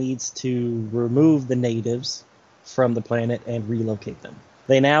Stargazer needs to remove the natives from the planet and relocate them.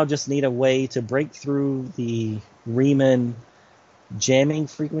 They now just need a way to break through the Reman jamming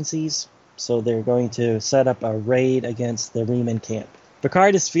frequencies, so they're going to set up a raid against the Reman camp.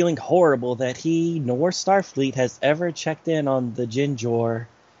 Picard is feeling horrible that he nor Starfleet has ever checked in on the Jinjor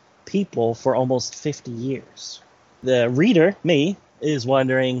people for almost 50 years. The reader, me, is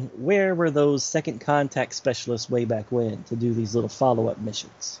wondering, where were those second contact specialists way back when to do these little follow-up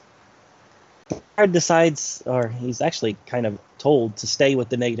missions? Picard decides, or he's actually kind of told, to stay with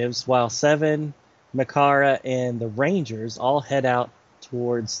the natives, while 7, Mikara, and the Rangers all head out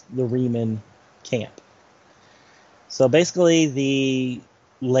towards the Reman camp. So basically the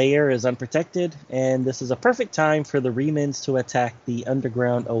lair is unprotected, and this is a perfect time for the Remans to attack the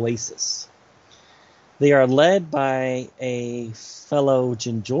underground oasis. They are led by a fellow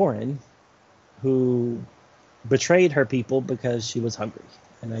Jinjoran who betrayed her people because she was hungry,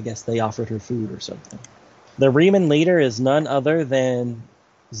 and I guess they offered her food or something. The Reman leader is none other than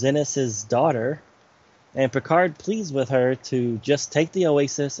Zenith's daughter, and Picard pleads with her to just take the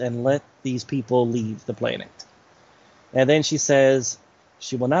oasis and let these people leave the planet. And then she says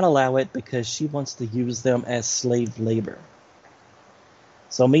she will not allow it because she wants to use them as slave labor.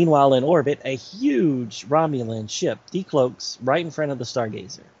 So meanwhile, in orbit, a huge Romulan ship decloaks right in front of the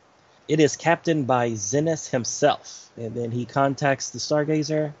Stargazer. It is captained by Zenith himself, and then he contacts the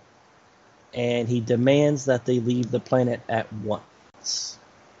Stargazer, and he demands that they leave the planet at once.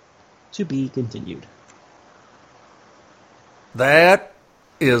 To be continued. That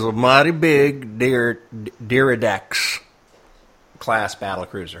is a mighty big Diridex class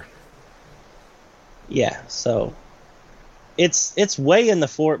battlecruiser. Yeah, so it's way in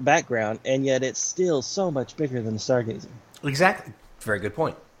the background, and yet it's still so much bigger than the Stargazer. Exactly. Very good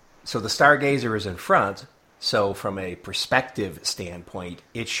point. So the Stargazer is in front, so from a perspective standpoint,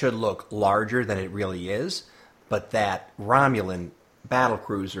 it should look larger than it really is, but that Romulan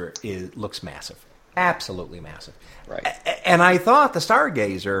battlecruiser looks massive. Absolutely massive. Right. And I thought the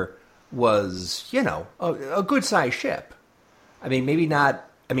Stargazer was, a good-sized ship. I mean, maybe not,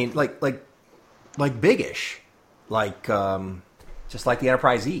 like biggish. Just like the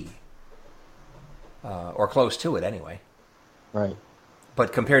Enterprise E. Or close to it, anyway. Right.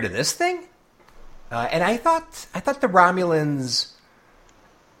 But compared to this thing? And I thought the Romulans,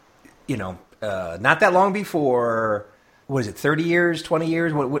 not that long before, was it 30 years, 20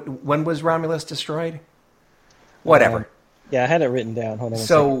 years? When was Romulus destroyed? Whatever. Yeah, I had it written down. Hold on.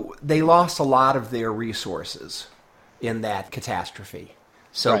 So they lost a lot of their resources in that catastrophe.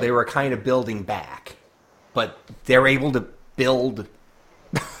 So Right. they were kind of building back. But they're able to build,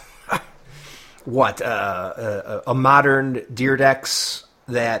 a modern Diridex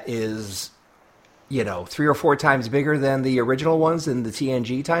that is, 3 or 4 times bigger than the original ones in the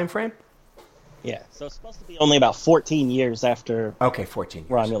TNG time frame? Yeah, so it's supposed to be only about 14 years after 14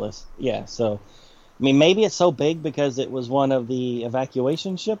 years. Romulus. Yeah, so, maybe it's so big because it was one of the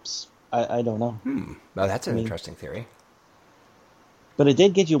evacuation ships. I don't know. Well, that's an interesting theory. But it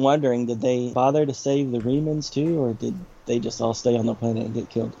did get you wondering, did they bother to save the Remans too, or did they just all stay on the planet and get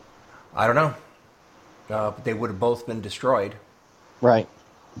killed? I don't know. But they would have both been destroyed. Right.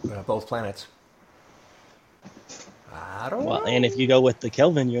 Both planets. I don't know. Well, and if you go with the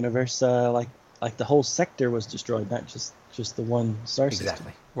Kelvin universe, like the whole sector was destroyed, not just the one star system.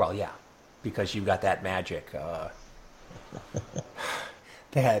 Exactly. Well, yeah, because you've got that magic,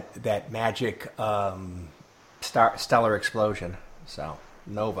 that magic stellar explosion. So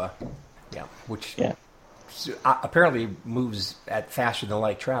nova, yeah, which apparently moves at faster than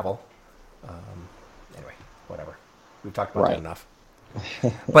light travel. Anyway, whatever. We've talked about that enough.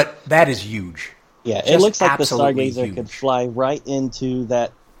 But that is huge. Yeah, Just it looks like the absolutely Stargazer huge. could fly right into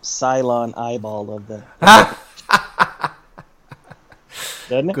that Cylon eyeball of the...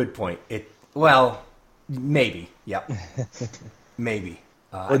 Doesn't it? Good point. Maybe. Yep. Maybe.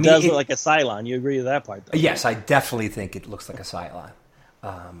 It does look like a Cylon. You agree with that part, though? Yes, I definitely think it looks like a Cylon.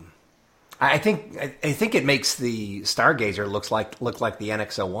 I think it makes the Stargazer look like the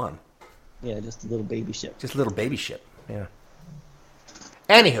NX-01. Yeah, just a little baby ship. Just a little baby ship. Yeah.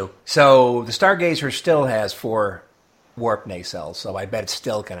 Anywho, so the Stargazer still has 4 warp nacelles, so I bet it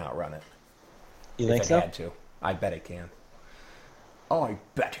still can outrun it. You think if it so? had to. I bet it can. Oh, I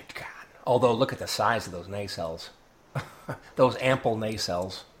bet it can. Although, look at the size of those nacelles. Those ample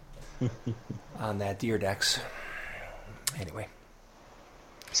nacelles on that Diridex. Anyway.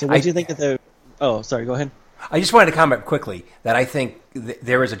 So what do you think of the... Oh, sorry, go ahead. I just wanted to comment quickly that I think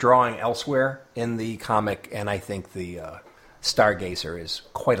there is a drawing elsewhere in the comic, and I think the Stargazer is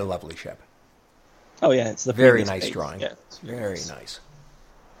quite a lovely ship. Oh, yeah, it's the Very previous nice page. drawing. Yeah, Very nice.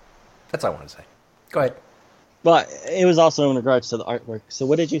 That's all I want to say. Go ahead. But it was also in regards to the artwork. So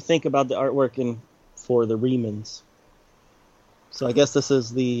what did you think about the artwork for the Remans? So I guess this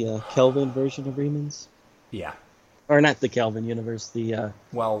is the Kelvin version of Remans? Yeah. Or not the Kelvin universe, the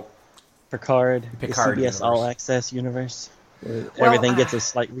Picard the CBS universe. All Access universe. Where everything gets a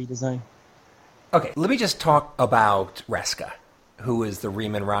slight redesign. Okay, let me just talk about Reska, who is the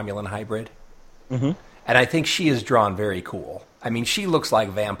Reman-Romulan hybrid. Mm-hmm. And I think she is drawn very cool. I mean, she looks like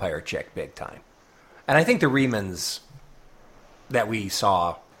vampire chick big time. And I think the Remans that we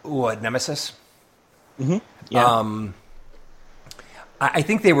saw, Nemesis? Mm-hmm. Yeah. I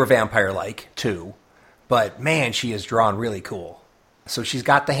think they were vampire-like, too. But, man, she is drawn really cool. So she's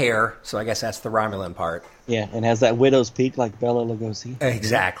got the hair, so I guess that's the Romulan part. Yeah, and has that widow's peak like Bela Lugosi.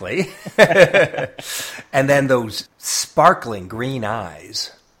 Exactly. And then those sparkling green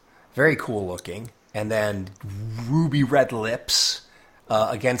eyes. Very cool looking. And then ruby red lips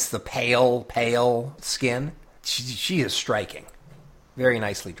against the pale skin. She is striking. Very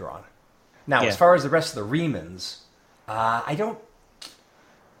nicely drawn. Now, as far as the rest of the Remans, I don't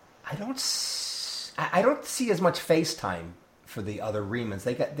see as much face time for the other Remans.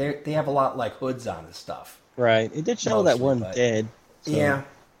 They have a lot like hoods on and stuff. Right. It did show that one dead. So yeah.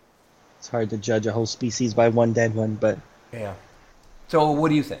 It's hard to judge a whole species by one dead one, but yeah. So what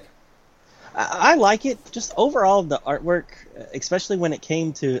do you think? I like it. Just overall, the artwork, especially when it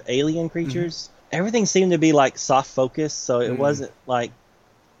came to alien creatures, everything seemed to be like soft focus. So it wasn't like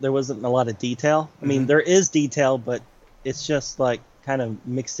there wasn't a lot of detail. I mean, there is detail, but it's just like kind of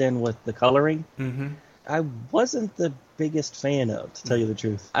mixed in with the coloring. I wasn't the biggest fan of, to tell you the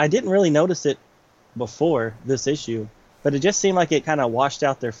truth. I didn't really notice it before this issue, but it just seemed like it kind of washed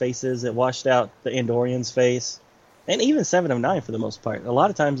out their faces. It washed out the Andorian's face, and even 7 of 9 for the most part. A lot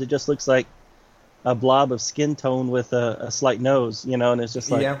of times it just looks like a blob of skin tone with a slight nose, you know, and it's just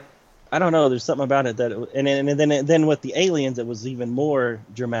like, I don't know, there's something about it that, and then with the aliens, it was even more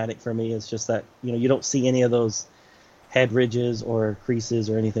dramatic for me. It's just that, you know, you don't see any of those head ridges or creases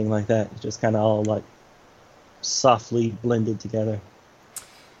or anything like that. It's just kind of all like softly blended together.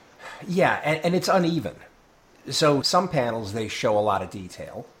 Yeah, and it's uneven. So some panels, they show a lot of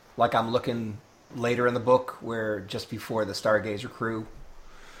detail. Like I'm looking later in the book where just before the Stargazer crew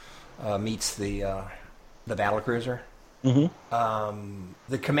meets the battlecruiser.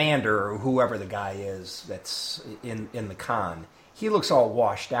 The commander, or whoever the guy is that's in the con, he looks all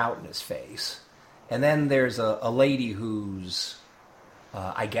washed out in his face. And then there's a lady who's,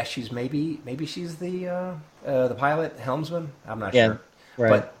 I guess she's maybe she's the pilot, helmsman. I'm not sure.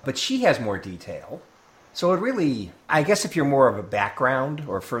 Right. But she has more detail. So it really, I guess if you're more of a background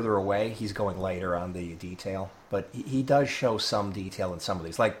or further away, he's going later on the detail. But he does show some detail in some of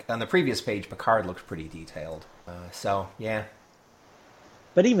these. Like on the previous page, Picard looks pretty detailed. So, yeah.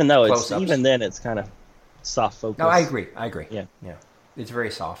 But even though even then it's kind of soft focus. No, I agree. Yeah. It's very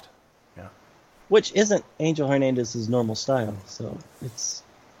soft. Yeah. Which isn't Angel Hernandez's normal style. So it's,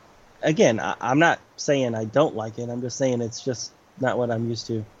 again, I'm not saying I don't like it. I'm just saying it's just not what I'm used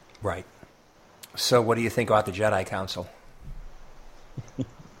to. Right. So what do you think about the Jedi Council?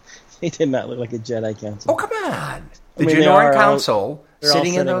 They did not look like a Jedi Council. Oh, come on. The Janoran Council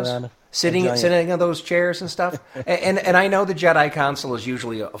sitting in those chairs and stuff. and I know the Jedi Council is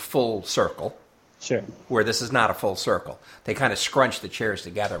usually a full circle. Sure. Where this is not a full circle. They kind of scrunch the chairs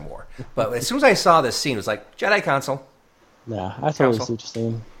together more. But as soon as I saw this scene, it was like, Jedi Council. Nah, I totally see what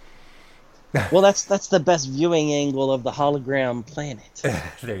you're saying. Well, that's the best viewing angle of the hologram planet.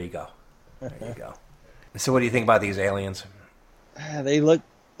 There you go. So what do you think about these aliens? They look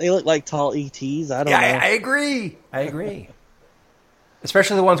like tall ETs. I don't know. I agree.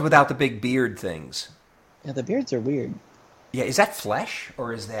 Especially the ones without the big beard things. Yeah, the beards are weird. Yeah, is that flesh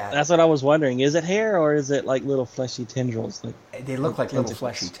or is that... That's what I was wondering. Is it hair or is it like little fleshy tendrils? They look like little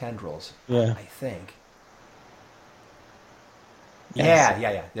fleshy tendrils. Yeah. I think. Yes.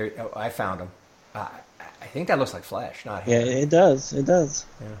 Yeah. I found them. I think that looks like flesh, not hair. Yeah, it does.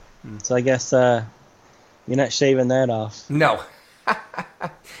 Yeah. So I guess you're not shaving that off. No.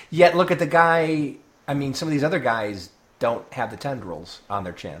 Yet look at the guy. I mean, some of these other guys don't have the tendrils on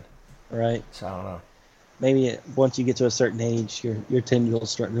their chin. Right. So I don't know. Maybe once you get to a certain age, your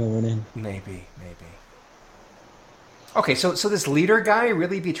tendrils start growing in. Maybe. Okay, so this leader guy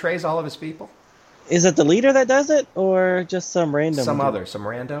really betrays all of his people? Is it the leader that does it, or just some random? Some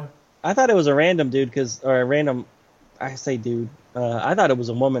rando? I thought it was a random dude, I say dude. I thought it was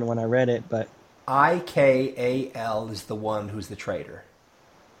a woman when I read it, but... IKAL is the one who's the traitor.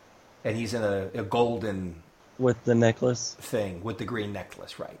 And he's in a golden... With the necklace? Thing, with the green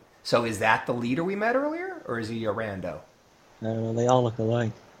necklace, right. So is that the leader we met earlier, or is he a rando? I don't know, they all look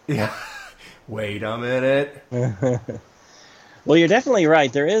alike. Yeah. Wait a minute. Well, you're definitely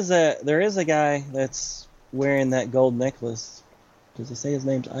right. There is a guy that's wearing that gold necklace. Does it say his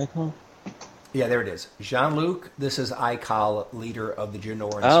name's Ikal? Yeah, there it is. Jean-Luc, this is Ikal, leader of the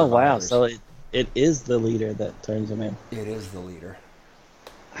Janoran Oh, survivors. wow. So it is the leader that turns him in. It is the leader.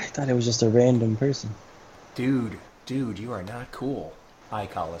 I thought it was just a random person. Dude, you are not cool.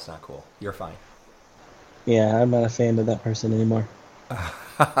 Ikal is not cool. You're fine. Yeah, I'm not a fan of that person anymore.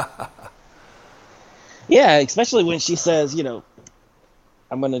 Yeah, especially when she says,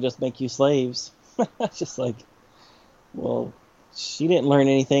 I'm going to just make you slaves. It's just like, well, she didn't learn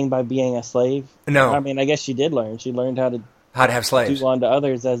anything by being a slave. No. I mean, I guess she did learn. She learned how to How to have slaves. do unto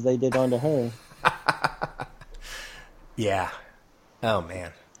others as they did unto her. Yeah. Oh,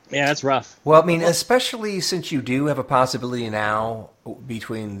 man. Yeah, that's rough. Well, I mean, especially since you do have a possibility now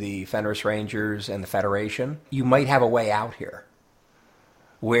between the Fenris Rangers and the Federation, you might have a way out here.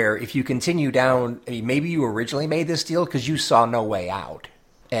 Where if you continue down, I mean, maybe you originally made this deal because you saw no way out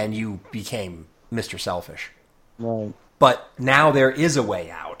and you became Mr. Selfish. Right. But now there is a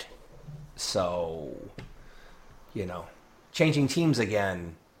way out. So, changing teams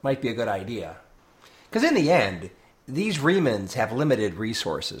again might be a good idea. Because in the end, these Remans have limited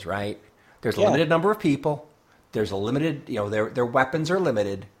resources, right? There's a limited number of people. There's a limited, their weapons are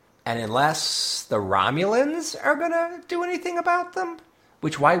limited. And unless the Romulans are going to do anything about them,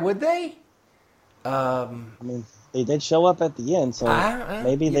 which why would they? I mean, they did show up at the end, so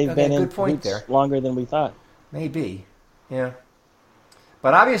maybe they've been in there longer than we thought. Maybe, yeah.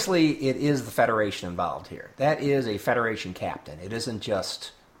 But obviously, it is the Federation involved here. That is a Federation captain. It isn't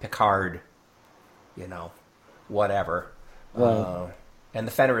just Picard, whatever. Right. And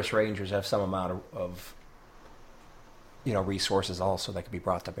the Fenris Rangers have some amount of resources also that could be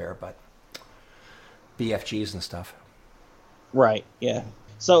brought to bear, but BFGs and stuff. Right, yeah.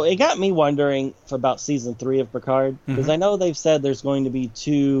 So it got me wondering about season 3 of Picard, because I know they've said there's going to be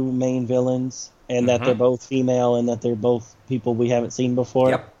 2 main villains, and that they're both female, and that they're both people we haven't seen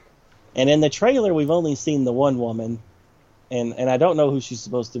before. Yep. And in the trailer, we've only seen the one woman, and I don't know who she's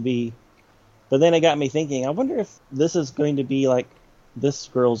supposed to be. But then it got me thinking, I wonder if this is going to be like this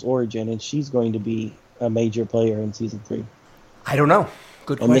girl's origin, and she's going to be a major player in season 3. I don't know.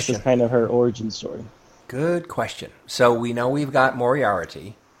 Good question. And this is kind of her origin story. Good question. So we know we've got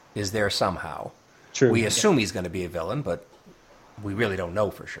Moriarty is there somehow. True. We assume he's going to be a villain, but we really don't know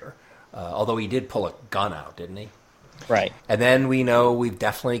for sure. Although he did pull a gun out, didn't he? Right. And then we know we've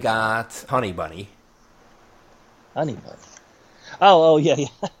definitely got Honey Bunny. Honey Bunny. Oh, yeah.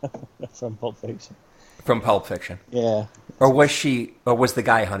 From Pulp Fiction. From Pulp Fiction. Yeah. Or was the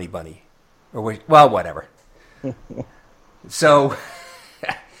guy Honey Bunny? Well, whatever. So,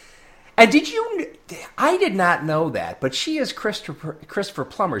 and I did not know that, but she is Christopher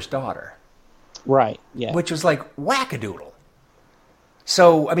Plummer's daughter. Right, yeah. Which was like wackadoodle.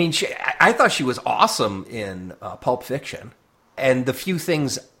 So, I mean, I thought she was awesome in Pulp Fiction. And the few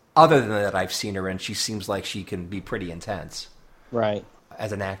things other than that I've seen her in, she seems like she can be pretty intense. Right.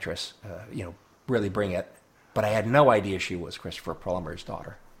 As an actress, really bring it. But I had no idea she was Christopher Plummer's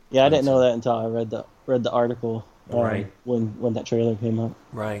daughter. Yeah, I didn't know that until I read the article right. when that trailer came up.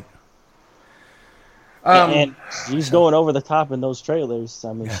 Right. And she's going over the top in those trailers.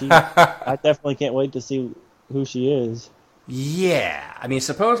 I mean, I definitely can't wait to see who she is. Yeah. I mean,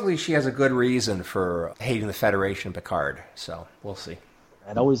 supposedly she has a good reason for hating the Federation Picard, so we'll see.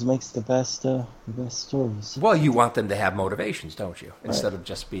 That always makes the best stories. Well, you want them to have motivations, don't you? Instead of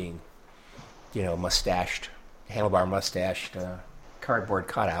just being, handlebar mustached, cardboard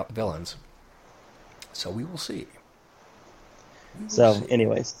cutout villains. So we will see.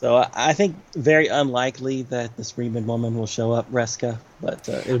 Anyways, I think very unlikely that this Reman woman will show up, Reska, but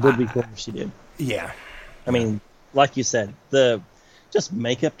it would be cool if she did. Yeah. I mean, like you said, the just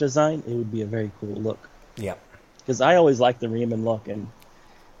makeup design, it would be a very cool look. Yeah. Because I always liked the Reman look and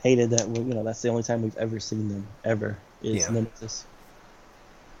hated that, that's the only time we've ever seen them, ever, is Nemesis.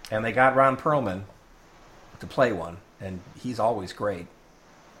 And they got Ron Perlman to play one, and he's always great.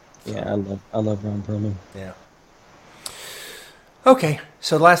 So. Yeah, I love Ron Perlman. Yeah. Okay,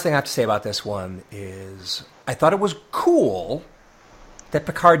 so the last thing I have to say about this one is I thought it was cool that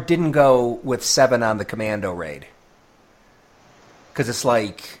Picard didn't go with 7 on the commando raid. Because it's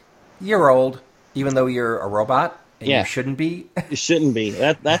like, you're old, even though you're a robot, and you shouldn't be. You shouldn't be.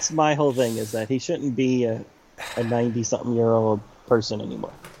 That's my whole thing, is that he shouldn't be a 90-something-year-old person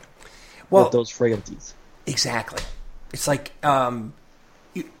anymore. With those frailties. Exactly. It's like, in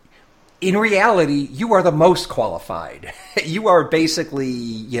reality, you are the most qualified. You are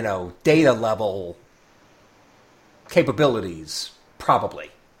basically, data level capabilities,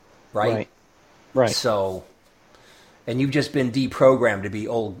 probably. Right? Right. So, and you've just been deprogrammed to be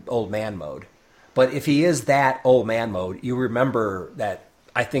old man mode. But if he is that old man mode, you remember that,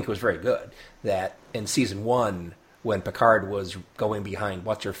 I think it was very good, that in season 1, when Picard was going behind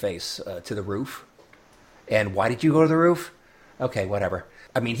what's-her-face to the roof. And why did you go to the roof? Okay, whatever.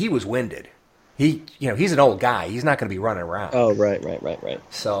 I mean, he was winded. He's an old guy. He's not going to be running around. Oh, right.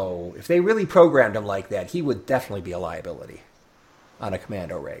 So if they really programmed him like that, he would definitely be a liability on a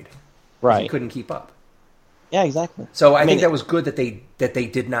commando raid. Right. He couldn't keep up. Yeah, exactly. So I think that was good that they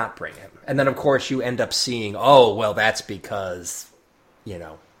did not bring him. And then, of course, you end up seeing, that's because,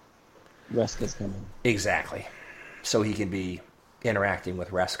 Reska's coming. Exactly. so he can be interacting with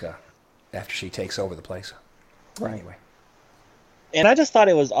Reska after she takes over the place. Right. Anyway. And I just thought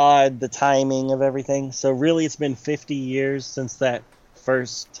it was odd, the timing of everything. So really, it's been 50 years since that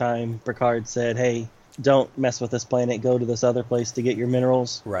first time Picard said, hey, don't mess with this planet, go to this other place to get your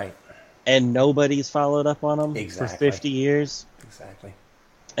minerals. Right. And nobody's followed up on them for 50 years. Exactly.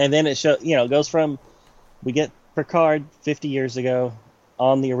 And then it goes from, we get Picard 50 years ago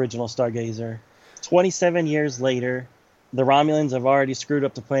on the original Stargazer. 27 years later, the Romulans have already screwed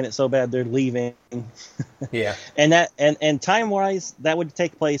up the planet so bad they're leaving. Yeah. And time-wise, that would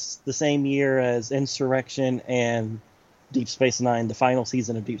take place the same year as Insurrection and Deep Space Nine, the final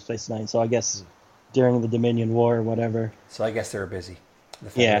season of Deep Space Nine. So I guess during the Dominion War or whatever. So I guess they're busy. The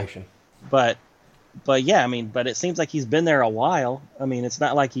Federation. Yeah. But yeah, I mean, but it seems like he's been there a while. I mean, it's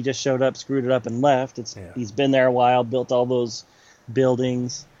not like he just showed up, screwed it up, and left. He's been there a while, built all those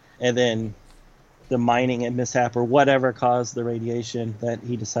buildings, and then the mining and mishap or whatever caused the radiation that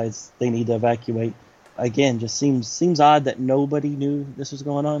he decides they need to evacuate. Again, just seems odd that nobody knew this was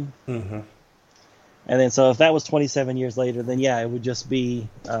going on. Mm-hmm. And then, so if that was 27 years later, then yeah, it would just be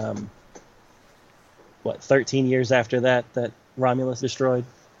 13 years after that Romulus destroyed.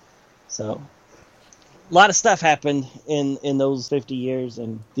 So a lot of stuff happened in those 50 years,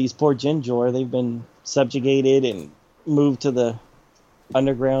 and these poor Jinjor, they've been subjugated and moved to the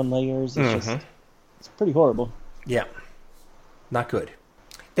underground layers. It's it's pretty horrible. Yeah. Not good.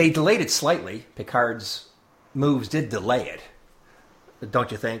 They delayed it slightly. Picard's moves did delay it.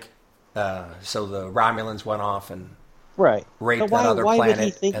 Don't you think? So the Romulans went off and raped that other planet. Would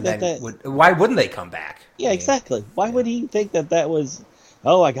he think why wouldn't they come back? Yeah, exactly. Why would he think that was...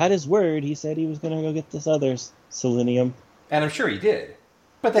 Oh, I got his word. He said he was going to go get this other selenium. And I'm sure he did.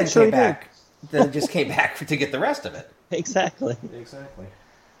 But then came back. Then just came back to get the rest of it. Exactly. Exactly.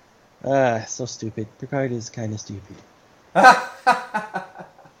 So stupid. Picard is kind of stupid. You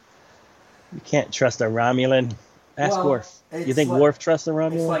can't trust a Romulan. Ask Worf. You think Worf trusts a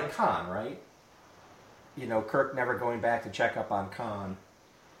Romulan? It's like Khan, right? You know, Kirk never going back to check up on Khan.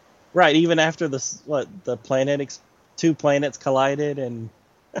 Right, even after the planet, two planets collided and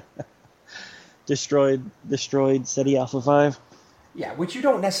destroyed Ceti Alpha 5. Yeah, which you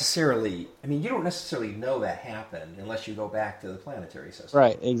don't necessarily know that happened unless you go back to the planetary system.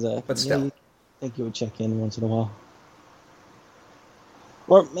 Right, exactly. But still. I think you would check in once in a while.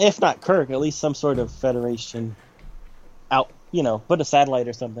 Or if not Kirk, at least some sort of Federation out, put a satellite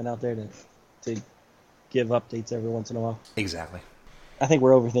or something out there to give updates every once in a while. Exactly. I think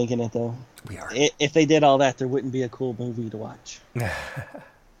we're overthinking it, though. We are. If they did all that, there wouldn't be a cool movie to watch.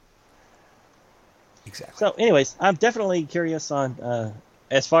 Exactly. So, anyways, I'm definitely curious on,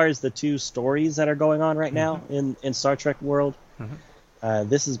 as far as the two stories that are going on right now in Star Trek world. Mm-hmm.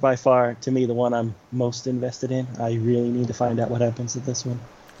 This is by far, to me, the one I'm most invested in. I really need to find out what happens with this one.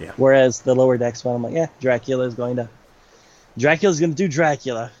 Yeah. Whereas the Lower Decks one, I'm like, Dracula's going to do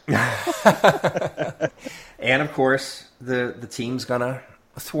Dracula. And of course, the team's gonna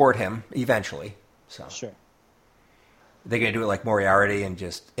thwart him eventually. So sure. They're gonna do it like Moriarty and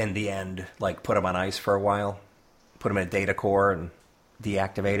just in the end, like put him on ice for a while, put him in a data core and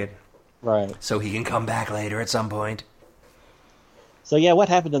deactivate it. Right. So he can come back later at some point. So yeah, what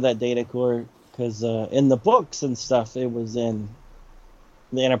happened to that data core? Because in the books and stuff, it was in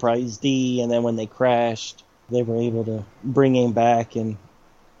the Enterprise D, and then when they crashed, they were able to bring him back, and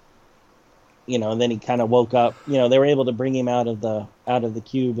and then he kind of woke up. They were able to bring him out of the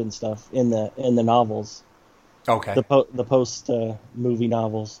cube and stuff in the novels. Okay. The post movie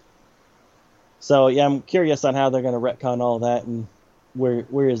novels. So yeah, I'm curious on how they're going to retcon all that, and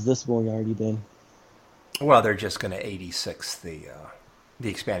where is this Moriarty been? Well, they're just going to 86 the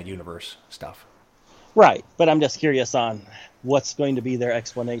expanded universe stuff. Right, but I'm just curious on what's going to be their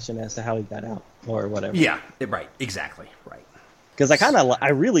explanation as to how he got out or whatever. Yeah, right, exactly, right. Because I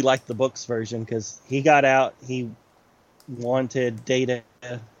really liked the books version because he got out, he wanted Data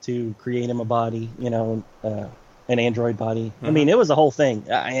to create him a body, an android body. Mm-hmm. I mean, it was a whole thing,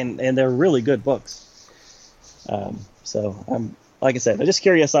 and they're really good books. So I'm, like I said, I'm just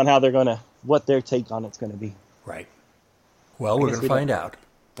curious on how what their take on it's going to be. Right. Well, we're going to find out.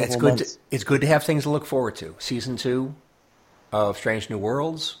 It's good. It's good to have things to look forward to. Season 2 of Strange New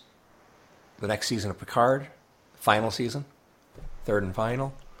Worlds, the next season of Picard, final season, third and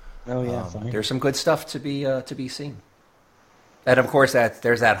final. Oh yeah, there's some good stuff to be seen. And of course,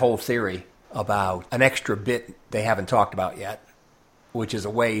 there's that whole theory about an extra bit they haven't talked about yet, which is a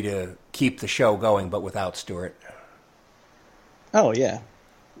way to keep the show going, but without Stewart. Oh yeah,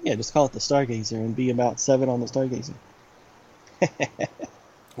 just call it the Stargazer and be about 7 on the Stargazer.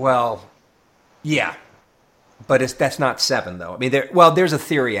 Well, yeah, But that's not 7, though. I mean, there's a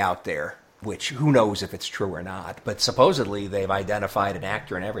theory out there, which who knows if it's true or not. But supposedly they've identified an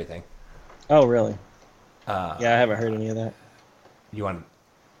actor and everything. Oh, really? Yeah, I haven't heard any of that. You want?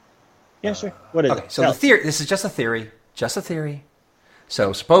 Yeah, sure. What is it? Okay, so the theory. This is just a theory. Just a theory.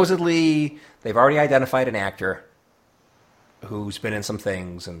 So supposedly they've already identified an actor who's been in some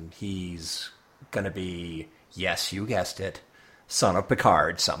things, and he's going to be, yes, you guessed it, son of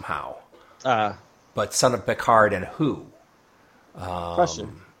Picard somehow. But son of Picard and who?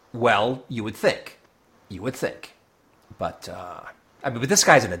 Question. Well, you would think. But, but this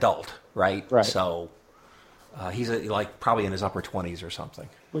guy's an adult, right? Right. So he's probably in his upper 20s or something.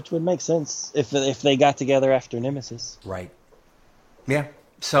 Which would make sense if they got together after Nemesis. Right. Yeah.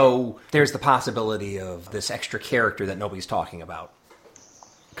 So there's the possibility of this extra character that nobody's talking about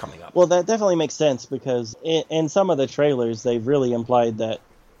coming up. Well, that definitely makes sense because in some of the trailers, they've really implied that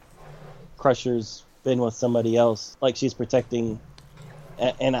Crusher's been with somebody else, like she's protecting,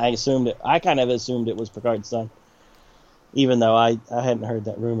 and I kind of assumed it was Picard's son, even though I hadn't heard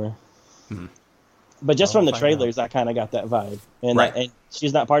that rumor. Mm-hmm. But just from the trailers, I kind of got that vibe. And, right. And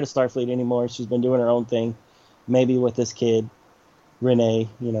she's not part of Starfleet anymore. She's been doing her own thing, maybe with this kid, Renee,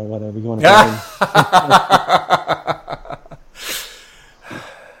 whatever you want to call him.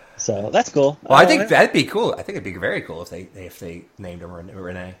 So that's cool. Well, I think that'd be cool. I think it'd be very cool if they named him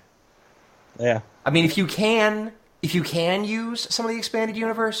Renee. Yeah. I mean, if you can use some of the expanded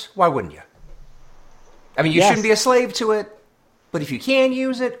universe, why wouldn't you? I mean, you shouldn't be a slave to it, but if you can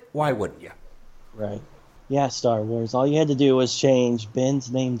use it, why wouldn't you? Right. Yeah, Star Wars. All you had to do was change Ben's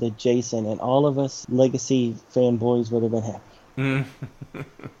name to Jason, and all of us Legacy fanboys would have been happy.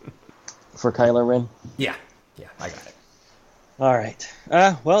 For Kylo Ren? Yeah, I got it. All right.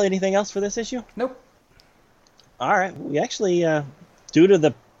 Well, anything else for this issue? Nope. All right. We actually, due to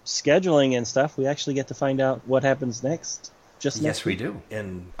the scheduling and stuff, we actually get to find out what happens next. Yes, we do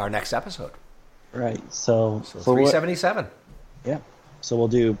in our next episode. Right. So for 377. Yeah. So we'll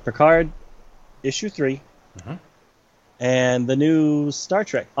do Picard issue 3, and the new Star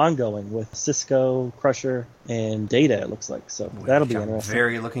Trek ongoing with Cisco, Crusher, and Data. It looks like that'll be interesting.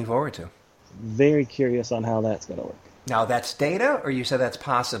 Very looking forward to. Very curious on how that's going to work. Now that's Data, or you said that's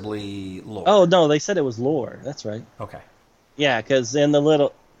possibly lore? Oh no, they said it was lore. That's right. Okay. Yeah, because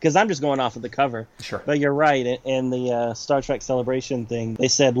I'm just going off of the cover. Sure. But you're right. In the Star Trek Celebration thing, they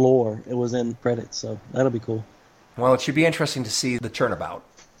said lore. It was in credits, so that'll be cool. Well, it should be interesting to see the turnabout.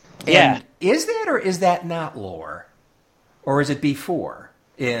 Yeah. And is that or is that not lore? Or is it B4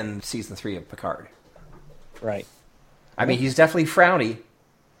 in Season 3 of Picard? Right. I mean, he's definitely frowny,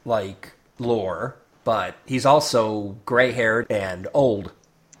 like lore, but he's also gray-haired and old.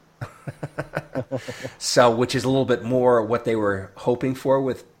 So, which is a little bit more what they were hoping for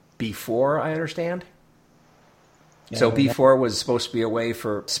with B4, I understand. Yeah, so B4 was supposed to be a way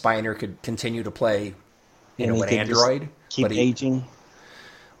for Spiner could continue to play, an android. Keep aging.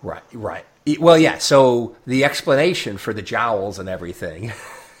 Right. Well, yeah, so the explanation for the jowls and everything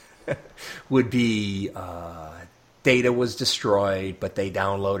would be Data was destroyed, but they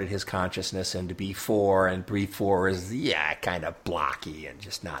downloaded his consciousness into B4, and B4 is, kind of blocky and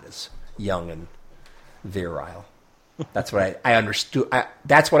just not as young and virile. That's what I understood.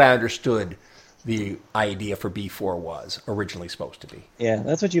 That's what I understood the idea for B4 was originally supposed to be. Yeah,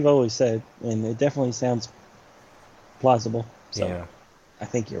 that's what you've always said, and it definitely sounds plausible. So yeah. I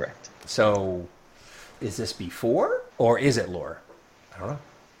think you're right. So, is this B4 or is it lore? I don't know.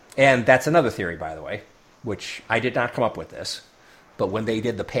 And that's another theory, by the way, which I did not come up with this, but when they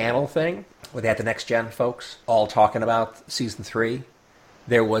did the panel thing, where they had the Next Gen folks all talking about Season 3,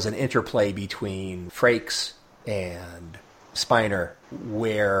 there was an interplay between Frakes and Spiner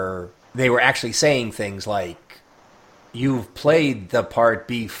where they were actually saying things like, you've played the part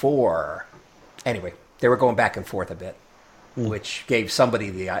B4. Anyway, they were going back and forth a bit. Which gave somebody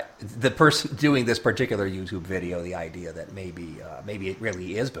the person doing this particular YouTube video the idea that maybe it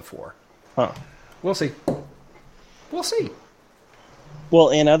really is before. Huh. We'll see. Well,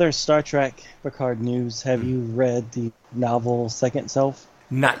 in other Star Trek Picard news, have you read the novel Second Self?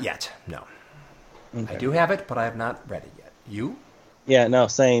 Not yet, no. Okay. I do have it, but I have not read it yet. You? Yeah, no,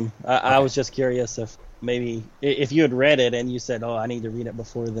 same. I was just curious if maybe if you had read it and you said, "Oh, I need to read it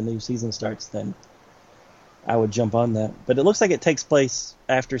before the new season starts," then I would jump on that. But it looks like it takes place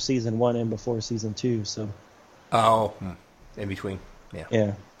after Season 1 and before Season 2, so... Oh, in between. Yeah.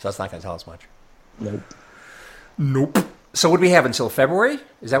 Yeah. So that's not going to tell us much. Nope. So what do we have until February?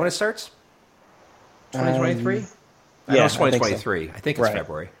 Is that when it starts? 2023? I know it's 2023. I think it's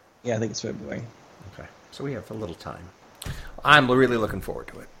February. Yeah, I think it's February. Okay. So we have a little time. I'm really looking forward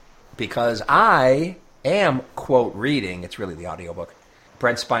to it. Because I am, quote, reading, it's really the audiobook,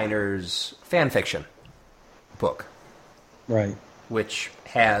 Brent Spiner's fan fiction book. Right. Which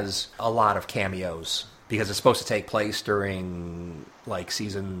has a lot of cameos because it's supposed to take place during, like,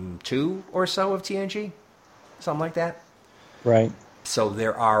 season 2 or so of TNG. Something like that. Right. So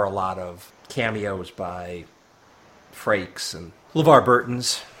there are a lot of cameos by Frakes and LeVar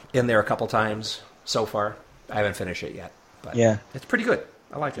Burton's in there a couple times so far. I haven't finished it yet, but yeah, it's pretty good.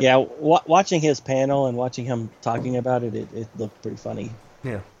 I like it. Yeah, watching his panel and watching him talking about it, it looked pretty funny.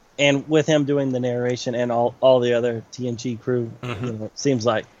 Yeah. And with him doing the narration and all the other TNG crew, it seems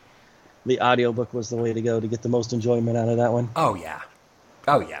like the audiobook was the way to go to get the most enjoyment out of that one. Oh, yeah.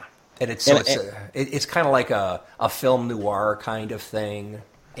 Oh, yeah. And it's kind of like a film noir kind of thing,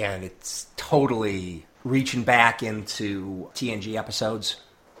 and it's totally reaching back into TNG episodes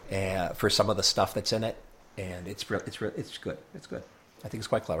for some of the stuff that's in it, and it's good. It's good. I think it's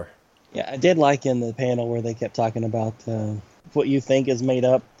quite clever. Yeah, I did like in the panel where they kept talking about what you think is made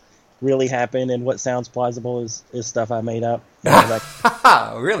up really happened, and what sounds plausible is stuff I made up.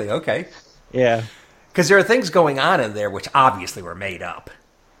 Really? Okay. Yeah. Because there are things going on in there which obviously were made up.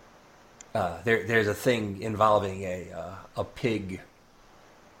 There's a thing involving a pig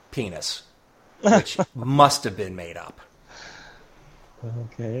penis, which must have been made up.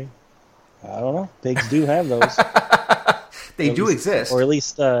 Okay. I don't know. Pigs do have those. They do exist. Or at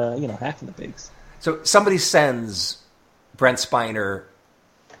least, half of the pigs. So somebody sends Brent Spiner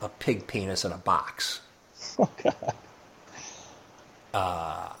a pig penis in a box. Oh,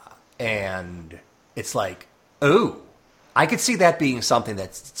 God. And it's like, ooh, I could see that being something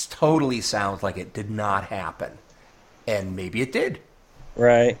that totally sounds like it did not happen. And maybe it did.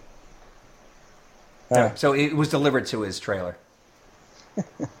 Right. So it was delivered to his trailer,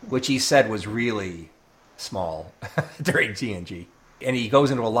 which he said was really small during TNG. And he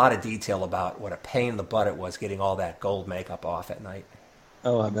goes into a lot of detail about what a pain in the butt it was getting all that gold makeup off at night.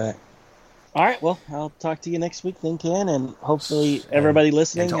 Oh, I bet. All right, well, I'll talk to you next week then, Ken, and hopefully everybody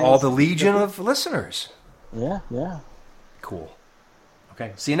listening. And to all the legion of listeners. Yeah. Cool.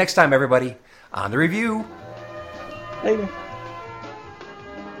 Okay, see you next time, everybody, on The Review. Later.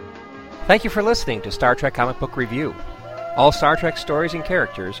 Thank you for listening to Star Trek Comic Book Review. All Star Trek stories and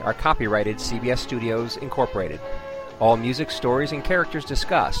characters are copyrighted CBS Studios Incorporated. All music, stories, and characters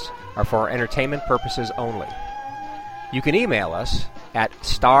discussed are for entertainment purposes only. You can email us at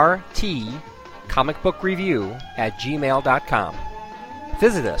startcomicbookreview@gmail.com.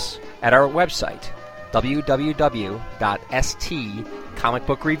 Visit us at our website,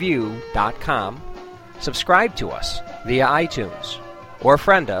 www.stcomicbookreview.com. Subscribe to us via iTunes, or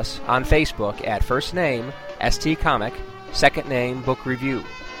friend us on Facebook at first name ST Comic, second name Book Review.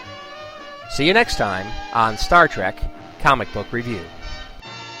 See you next time on Star Trek Comic Book Review.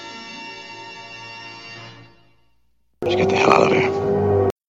 Let's get the hell out of here.